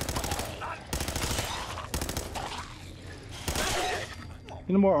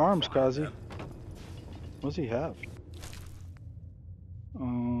 Any more arms, Kazi? What does he have?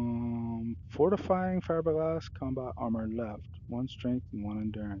 Fortifying fiberglass combat armor left. 1 strength and 1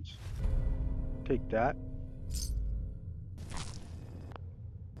 endurance. Take that.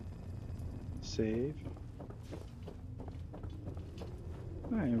 Save.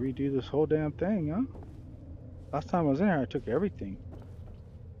 I didn't redo this whole damn thing, huh? Last time I was in here, I took everything.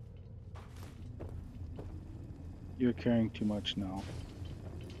 You're carrying too much now.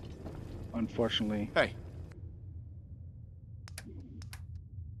 Unfortunately. Hey.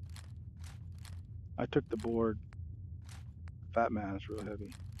 I took the board. Fat man is real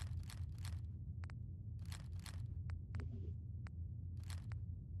heavy.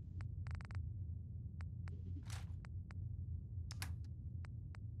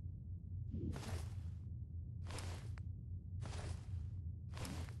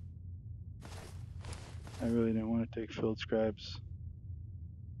 I really didn't want to take field scribes.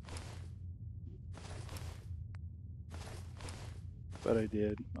 But I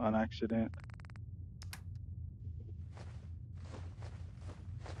did, on accident.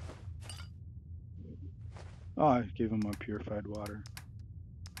 Oh, I gave him my purified water.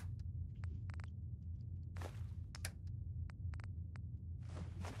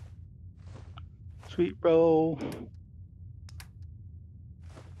 Sweet bro.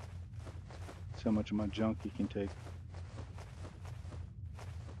 See how much of my junk you can take.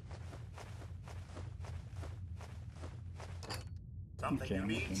 Something you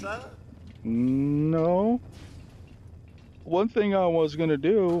need, sir? No. One thing I was gonna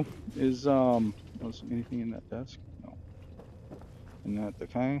do is was anything in that desk? No. In that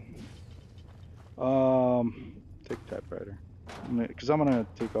okay. Take typewriter. Because I'm gonna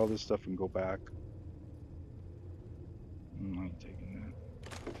take all this stuff and go back. I'm not taking that.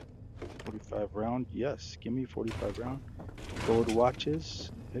 45 round, yes. Give me 45 round. Gold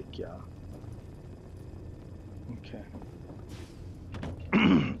watches, heck yeah. Okay.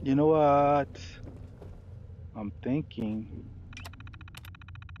 You know what? I'm thinking.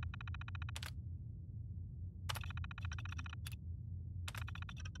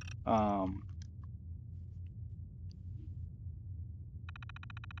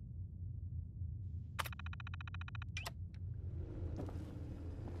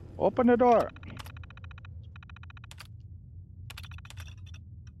 Open the door.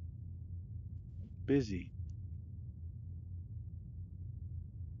 Busy.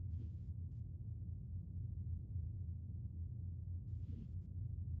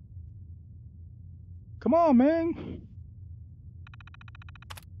 Come on, man.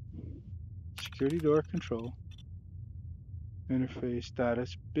 Security door control. Interface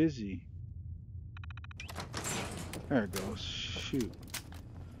status busy. There it goes. Shoot.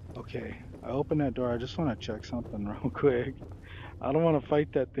 Okay, I opened that door. I just want to check something real quick. I don't want to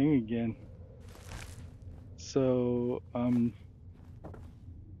fight that thing again. So I'm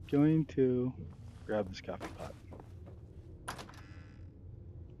going to grab this coffee pot. I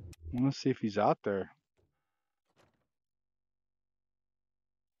want to see if he's out there.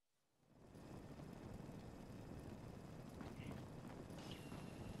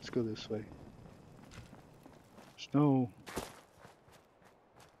 Let's go this way. There's no...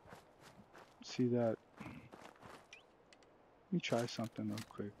 See that? Let me try something real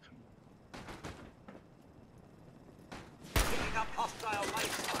quick. Picking up hostile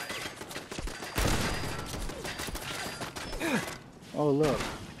light signs. Oh, look.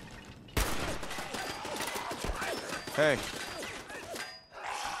 Hey.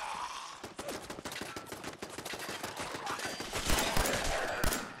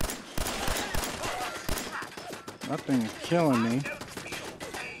 That thing is killing me.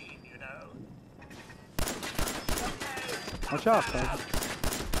 Watch out, bud.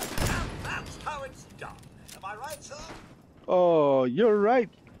 That's how it's done. Am I right, sir? Oh, you're right.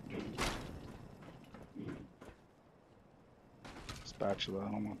 Spatula,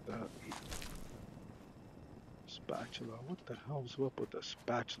 I don't want that. Spatula, what the hell's up with the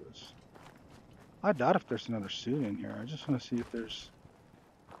spatulas? I doubt if there's another suit in here. I just want to see if there's...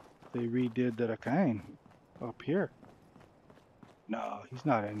 They redid the kind up here. No, he's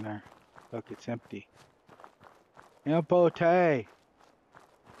not in there. Look, it's empty. Empote.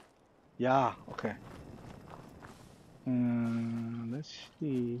 Yeah, okay. Let's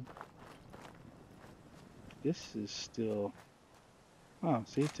see. This is still... Oh,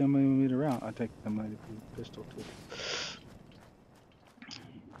 see, 10mm round. I take the 10mm pistol too.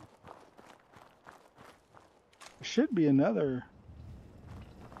 There should be another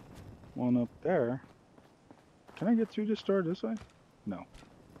one up there. Can I get through this door this way? No.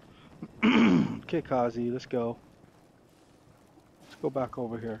 Okay, Kazi, let's go. Let's go back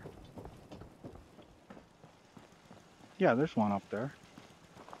over here. Yeah, there's one up there.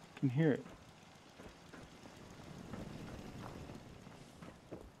 I can hear it.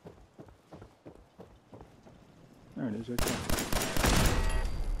 There it is right there.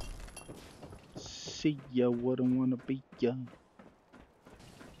 See ya, wouldn't wanna be ya.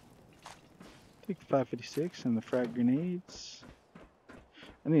 Take 556 and the frag grenades.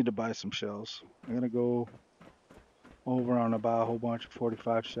 I need to buy some shells. I'm gonna go over on about a whole bunch of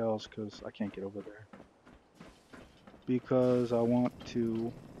 45 shells because I can't get over there. Because I want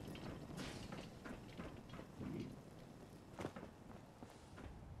to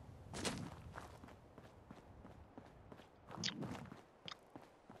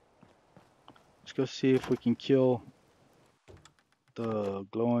let's go see if we can kill the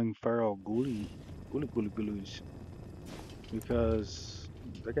glowing feral ghoulies. Because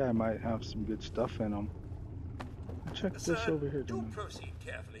that guy might have some good stuff in him. Check this Sir, over here, do don't proceed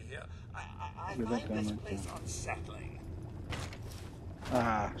carefully here. I Look at that find gun this right place there. unsettling.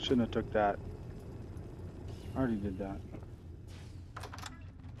 Ah, shouldn't have took that. I already did that.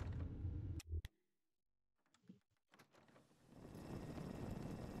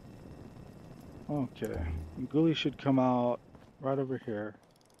 Okay, ghoulie should come out right over here,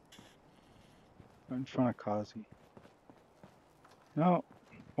 right in front of Kazi. No,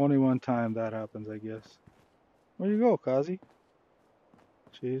 only one time that happens, I guess. Where you go, Kazi?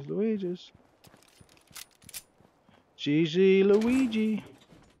 Jeez Louises. Gigi Luigi.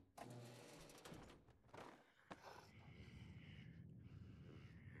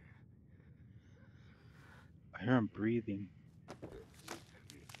 I hear him breathing.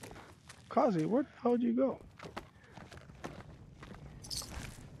 Kazi, where the hell did you go?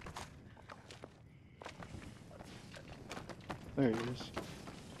 There he is.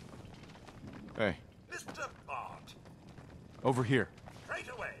 Hey, Mr. Bart, over here. straight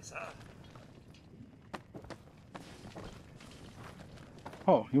away, sir.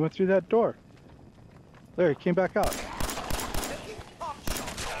 Oh, he went through that door. There, he came back out. Taking pot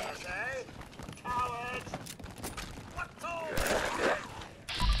shots at us, eh? Cowards! What's all this?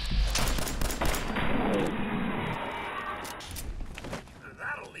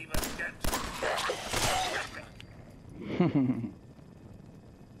 That'll leave us get.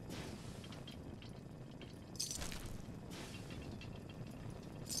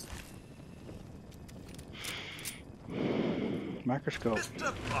 Microscope.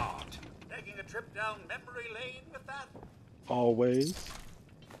 Mr. Bart, taking a trip down memory lane with that? Always.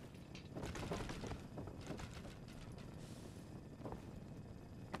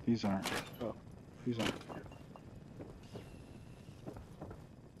 These aren't. Oh, these aren't.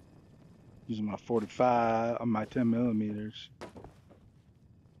 Using my 45 on my 10 millimeters.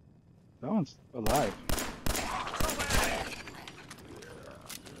 That one's alive.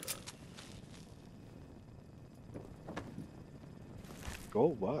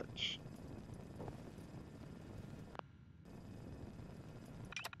 Go watch.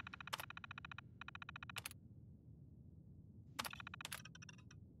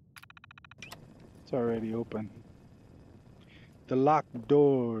 It's already open. The locked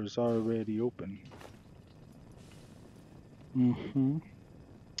door's already open. Mm-hmm.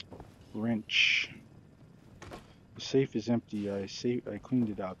 Wrench. The safe is empty. I cleaned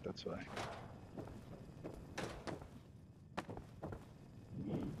it out, that's why.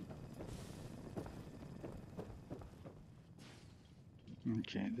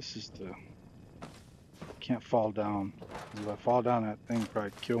 Okay, this is the... Can't fall down. If I fall down, that thing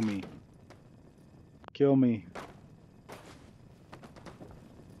probably kill me. Kill me.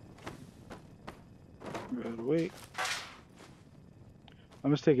 Gotta wait.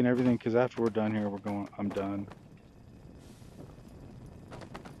 I'm just taking everything because after we're done here, I'm done.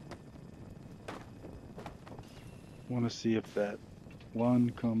 Want to see if that one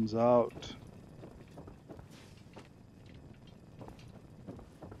comes out.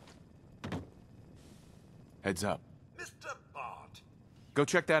 Heads up. Mr. Bart, Go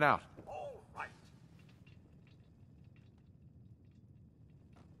check that out. all right.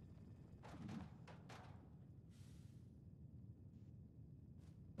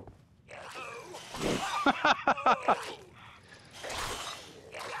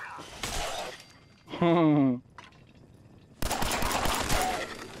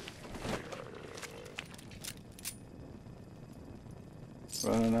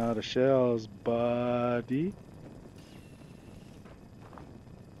 Running out of shells, buddy.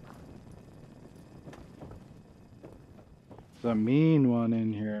 There's a mean one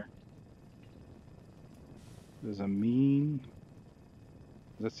in here. There's a mean.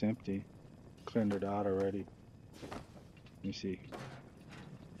 That's empty. Cleared it out already. Let me see.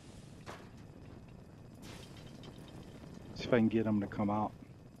 See if I can get him to come out.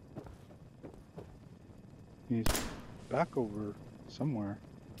 He's back over somewhere.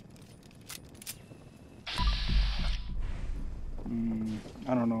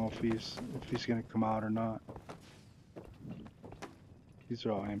 I don't know if he's gonna come out or not. These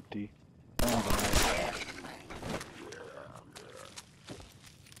are all empty. Oh,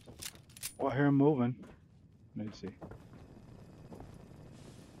 well, I hear him moving. Let me see.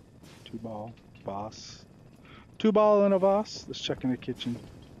 2-ball, boss. 2-ball and a boss. Let's check in the kitchen.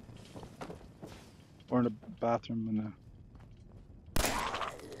 Or in the bathroom in the...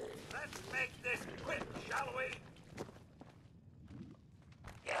 Let's make this quick, shall we?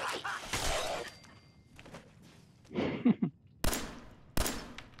 I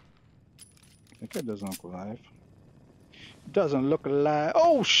think it doesn't look alive. Doesn't look alive.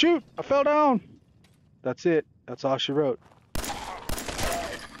 Oh, shoot! I fell down! That's it. That's all she wrote.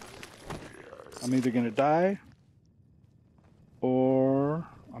 I'm either gonna die, or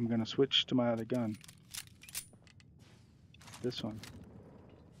I'm gonna switch to my other gun. This one.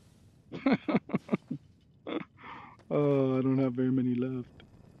 Oh, I don't have very many left.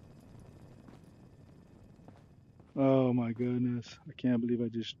 Oh my goodness. I can't believe I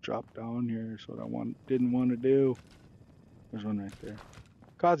just dropped down here. That's what I didn't want to do. There's one right there.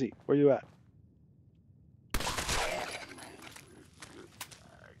 Kazi, where you at?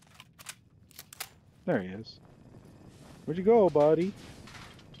 There he is. Where'd you go, buddy?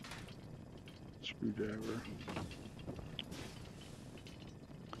 Screwdriver.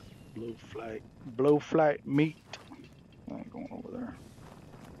 Blow flight meat. I ain't going over there.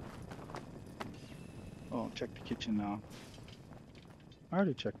 Oh, check the kitchen now. I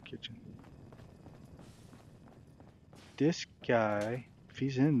already checked the kitchen. This guy, if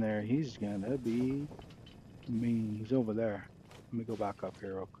he's in there, he's gonna be mean. He's over there. Let me go back up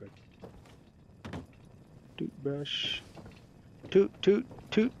here real quick. Toothbrush.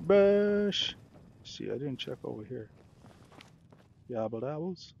 Toothbrush. See, I didn't check over here. Yabble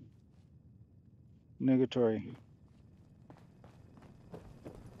dabbles. Negatory.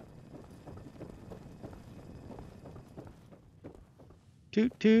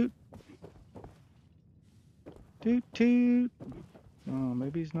 Toot toot. Toot toot. Oh,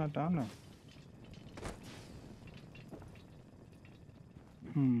 maybe he's not down there.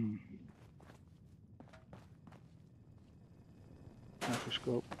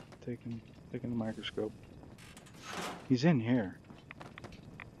 Microscope. Taking the microscope. He's in here.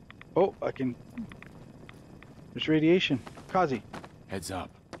 Oh, I can. There's radiation. Kazi. Heads up.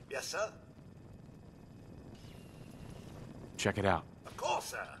 Yes, sir. Check it out. Of course,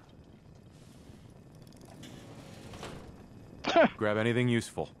 sir. Grab anything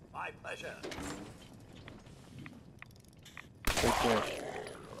useful. My pleasure. Take care.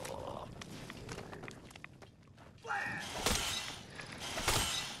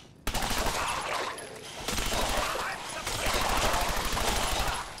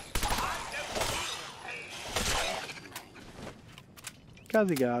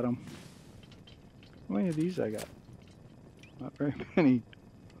 Kazi got him. How many of these I got? Not very many.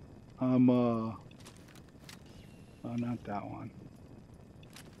 Oh, not that one.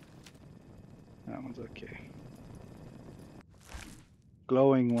 That one's okay.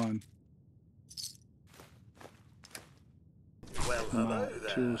 Glowing one. Well, hello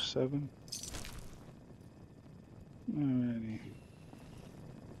there. 207. Alrighty.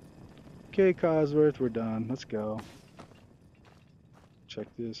 Okay, Cosworth, we're done. Let's go. Check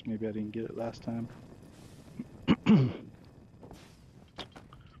this. Maybe I didn't get it last time.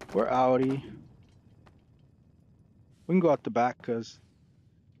 We're outie. We can go out the back because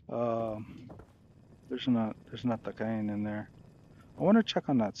there's not the kind in there. I want to check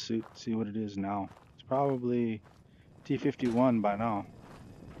on that suit, see what it is now. It's probably T51 by now.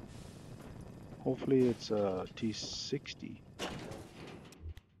 Hopefully it's a T60.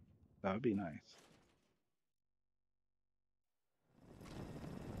 That would be nice.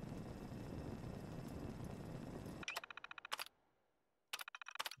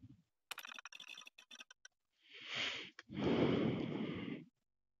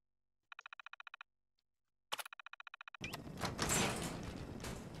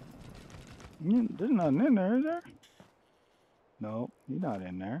 There's nothing in there, is there? No, he's not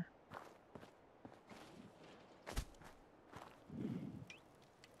in there.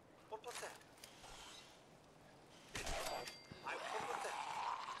 What was that? I wonder that.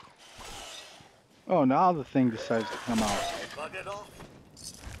 Oh, now the thing decides to come out. Bug it off.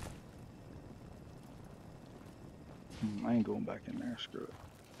 I ain't going back in there. Screw it.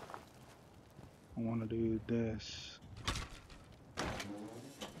 I want to do this.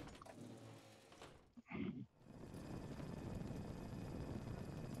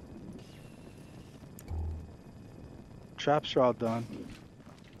 Traps are all done.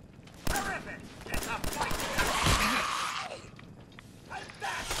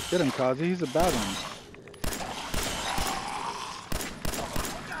 Get him, Kazi. He's a bad one.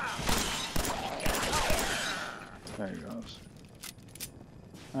 There he goes.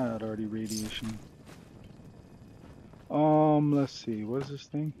 I had already radiation. Let's see. What is this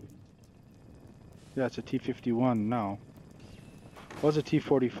thing? Yeah, it's a T-51 now. Was a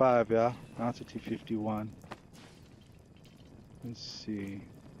T-45, yeah. Now it's a T-51. Let's see.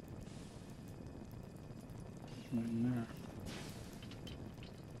 Right in there.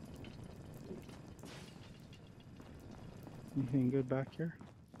 Anything good back here?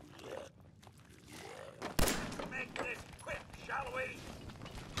 Make this quick, shall we?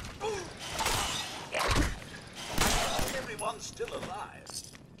 Everyone's still alive.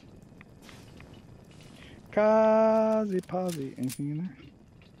 Kazi Pazi. Anything in there?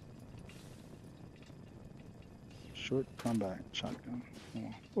 Short combat shotgun.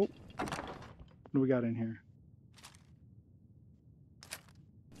 Oh. What do we got in here?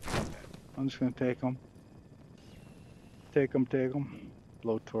 I'm just gonna take them. Take them.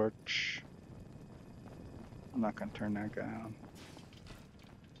 Blowtorch. I'm not gonna turn that guy on.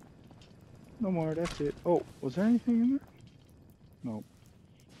 No more, that's it. Oh, was there anything in there? Nope.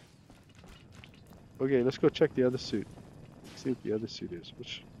 Okay, let's go check the other suit. See what the other suit is.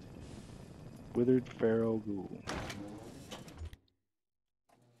 Which withered feral ghoul.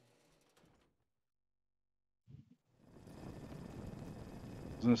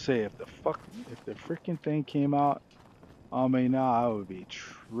 I was gonna say if the freaking thing came out on me now, I would be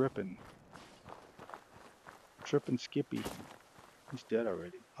tripping. Tripping Skippy. He's dead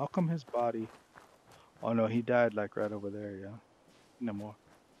already. How come his body? Oh no, he died like right over there, yeah. No more.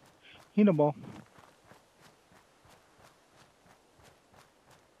 He no more.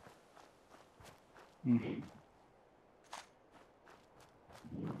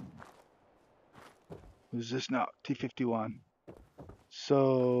 Who's this now? T-51.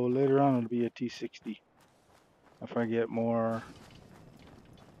 So later on it'll be a T-60. If I get more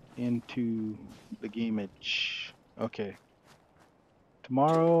into the gameage. Okay.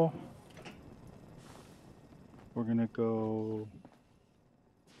 Tomorrow we're gonna go.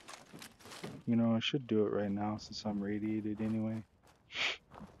 You know, I should do it right now since I'm radiated anyway.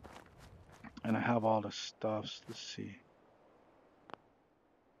 And I have all the stuffs. Let's see.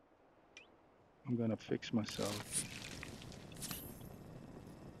 I'm gonna fix myself.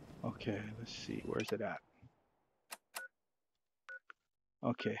 Okay, let's see. Where's it at?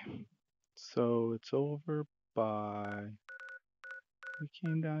 Okay. So it's over by. We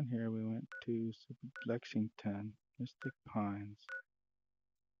came down here. We went to Lexington, Mystic Pines,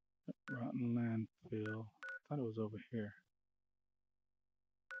 Rotten Landfill. I thought it was over here.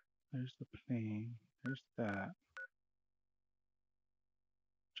 There's the plane. There's that.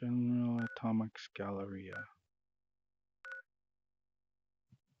 General Atomics Galleria.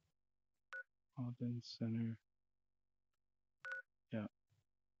 Alden Center. Yeah.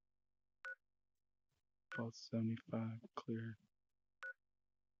 Fault 75 cleared.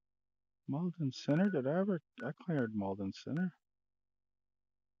 Malden Center? I cleared Malden Center.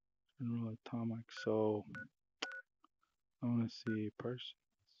 General Atomics. So I want to see persons.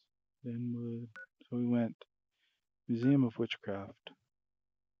 Linwood. So we went Museum of Witchcraft.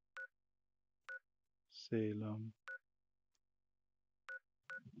 Salem.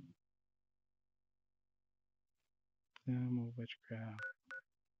 Museum of Witchcraft.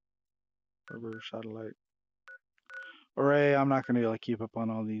 Revere Satellite. Alright, I'm not gonna be able to keep up on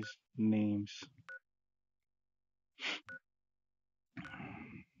all these names. I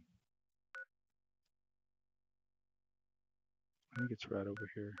think it's right over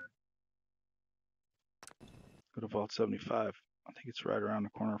here. Go to Vault 75. I think it's right around the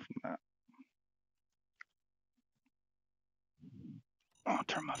corner from that. Oh,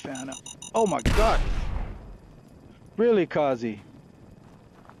 turn my fan up. Oh my god! Really, Kazi?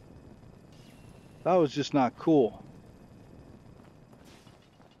 That was just not cool.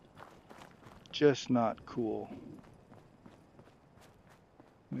 Just not cool.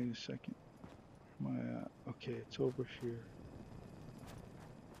 Wait a second. Where am I at? Okay, it's over here.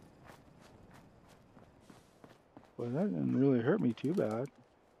 Well, that didn't really hurt me too bad.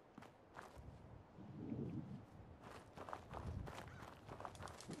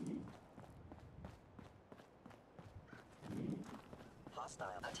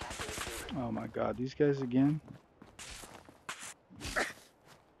 Oh my god, these guys again?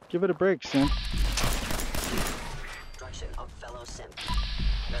 Give it a break, Sim. Destruction of fellow simp.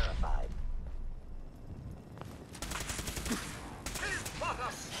 Verified.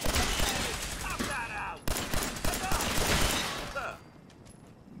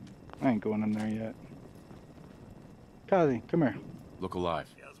 I ain't going in there yet. Kazi, come here. Look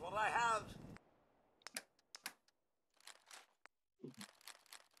alive. Here's what I have.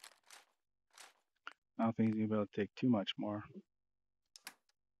 I don't think he's gonna be able to take too much more.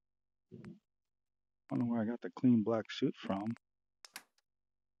 I don't know where I got the clean black suit from.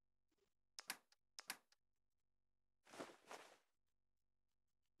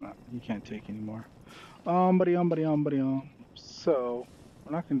 No, you can't take any more. Buddy. So,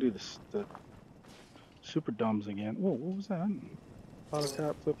 we're not gonna do this, the super dumbs again. Whoa, what was that? Auto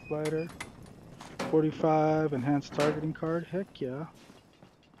cap, flip slider, 45, enhanced targeting card. Heck yeah.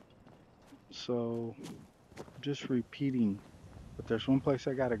 So, just repeating. But there's one place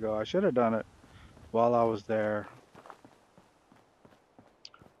I gotta go. I should have done it while I was there.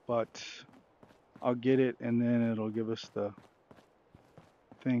 But I'll get it and then it'll give us the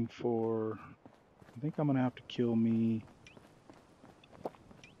thing for... I think I'm gonna have to kill me.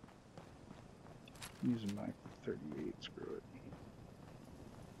 I'm using my 38, screw it.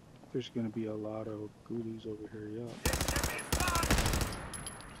 There's gonna be a lot of goodies over here, yeah.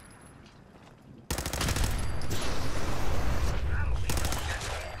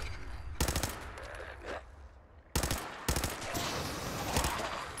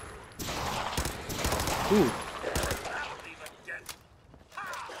 Ooh.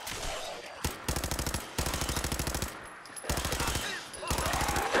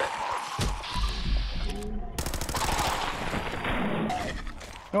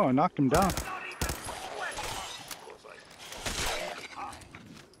 Oh, I knocked him down.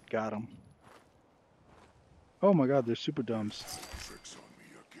 Got him. Oh my god, they're super dumbs. Tricks on me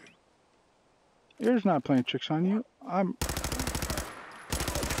again. Yours not playing tricks on you. I'm...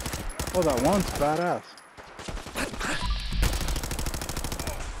 Oh, that one's badass.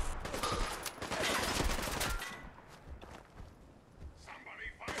 Somebody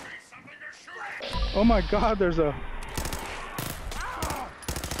find me something to shoot at! Oh my god, there's a...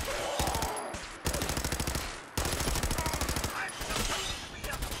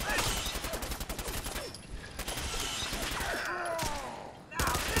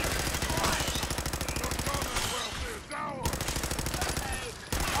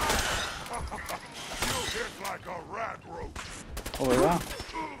 Like a rat roach. Oh yeah.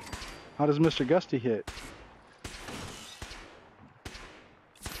 How does Mr. Gusty hit?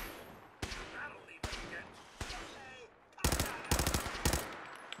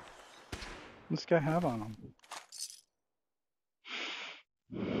 What's this guy have on him?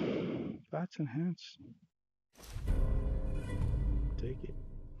 That's enhanced. Take it.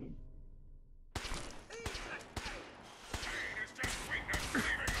 It's just weakness leaving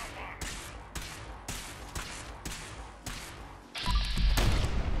a body.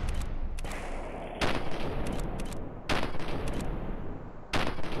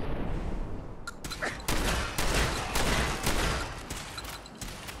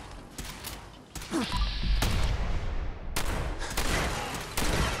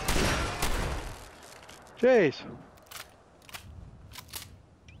 Jeez.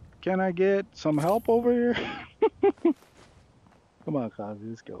 Can I get some help over here? Come on, Kazi,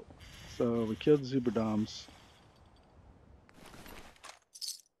 let's go. So we killed the super doms.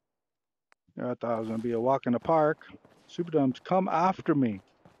 I thought it was gonna be a walk in the park. Super doms come after me.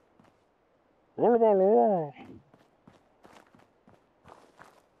 Let's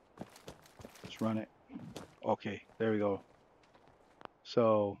run it. Okay, there we go.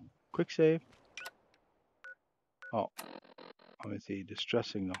 So quick save. Oh, let me see, distress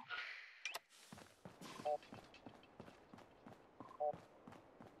signal.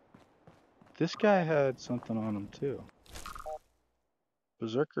 This guy had something on him too.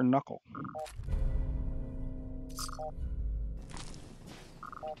 Berserker Knuckle.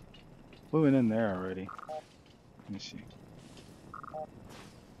 We went in there already. Let me see.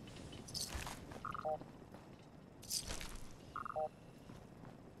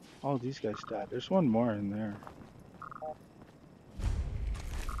 Oh, these guys died. There's one more in there.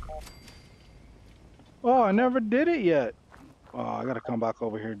 Oh, I never did it yet. Oh, I gotta come back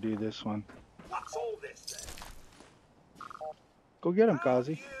over here and do this one. What's all this then? Go get him,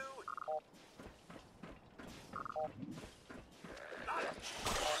 Kazi. You.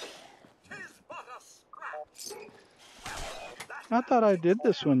 Tis but a scratch. I thought I did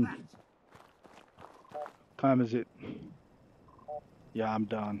this one. Time is it? Yeah, I'm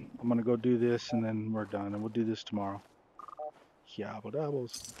done. I'm gonna go do this and then we're done and we'll do this tomorrow. Yabble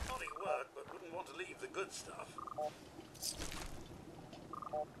dabbles. Morning work, but wouldn't want to leave the good stuff.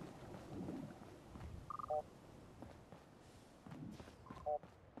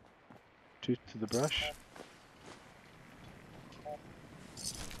 Tooth to the brush.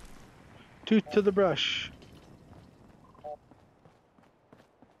 Tooth to the brush.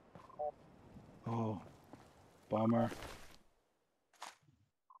 Oh, bummer.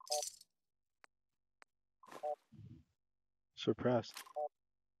 Suppressed.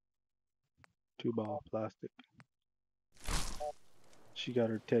 2-ball plastic. She got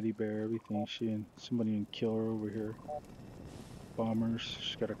her teddy bear, everything. She and somebody can kill her over here. Bombers.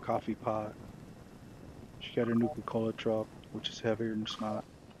 She's got a coffee pot. She got her Nuka-Cola truck, which is heavier than snot.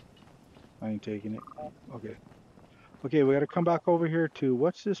 I ain't taking it. Okay. Okay, we gotta come back over here to,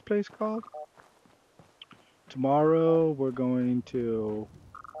 what's this place called? Tomorrow we're going to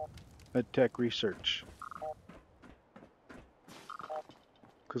tech research.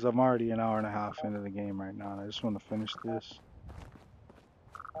 Because I'm already an hour and a half into the game right now, and I just want to finish this.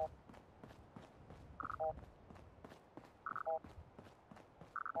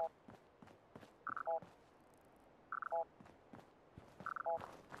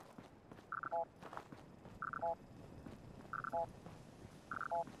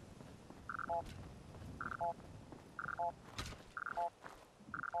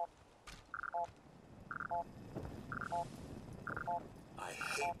 I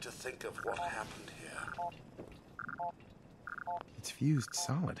hate to think of what happened here. It's fused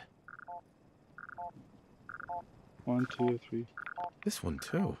solid. 1, 2, 3. This one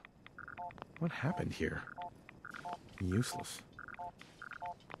too. What happened here? Useless.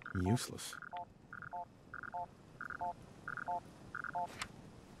 Useless.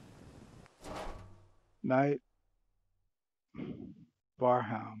 Night.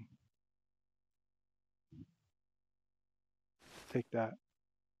 Barham. Take that.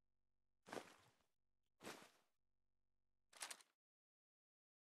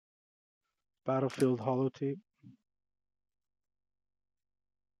 Battlefield holotape.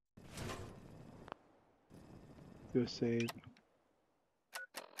 Do a save.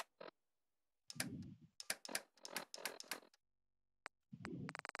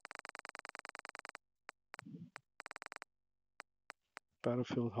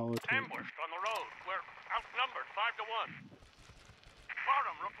 Battlefield holotape. Ambushed on the road. We're outnumbered 5 to 1.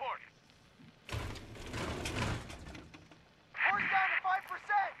 Bottom, report. We're down to 5%!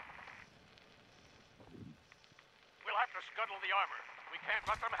 We'll have to scuttle the armor. We can't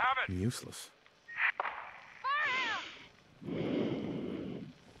let them have it. Useless. Damn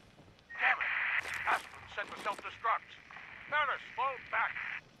it. Aspen set the self-destruct. Ferris, fall back.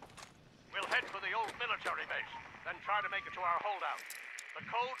 We'll head for the old military base, then try to make it to our holdout. The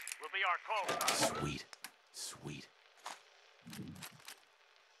code will be our call sign. Sweet. Sweet.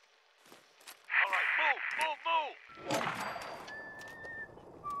 All right, move, move, move!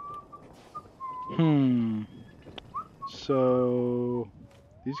 So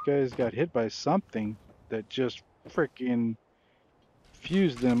these guys got hit by something that just freaking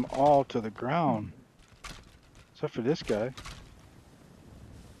fused them all to the ground. Except for this guy.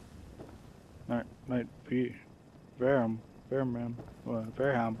 Might be Varham.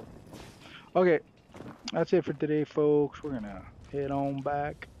 Okay, that's it for today, folks. We're gonna head on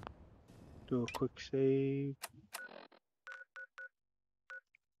back. Do a quick save.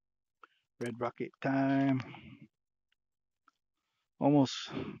 Red rocket time. Almost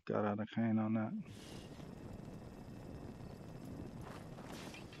got out of hand on that.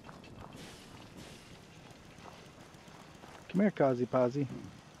 Come here, Kazi Pazi.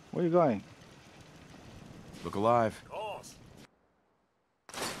 Where you going? Look alive. Of course.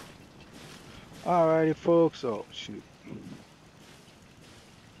 Alrighty, folks. Oh, shoot.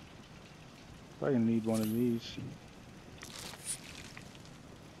 Probably gonna need one of these.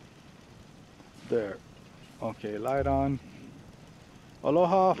 There. Okay, light on.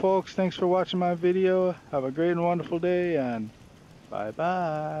 Aloha, folks. Thanks for watching my video. Have a great and wonderful day, and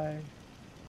bye-bye.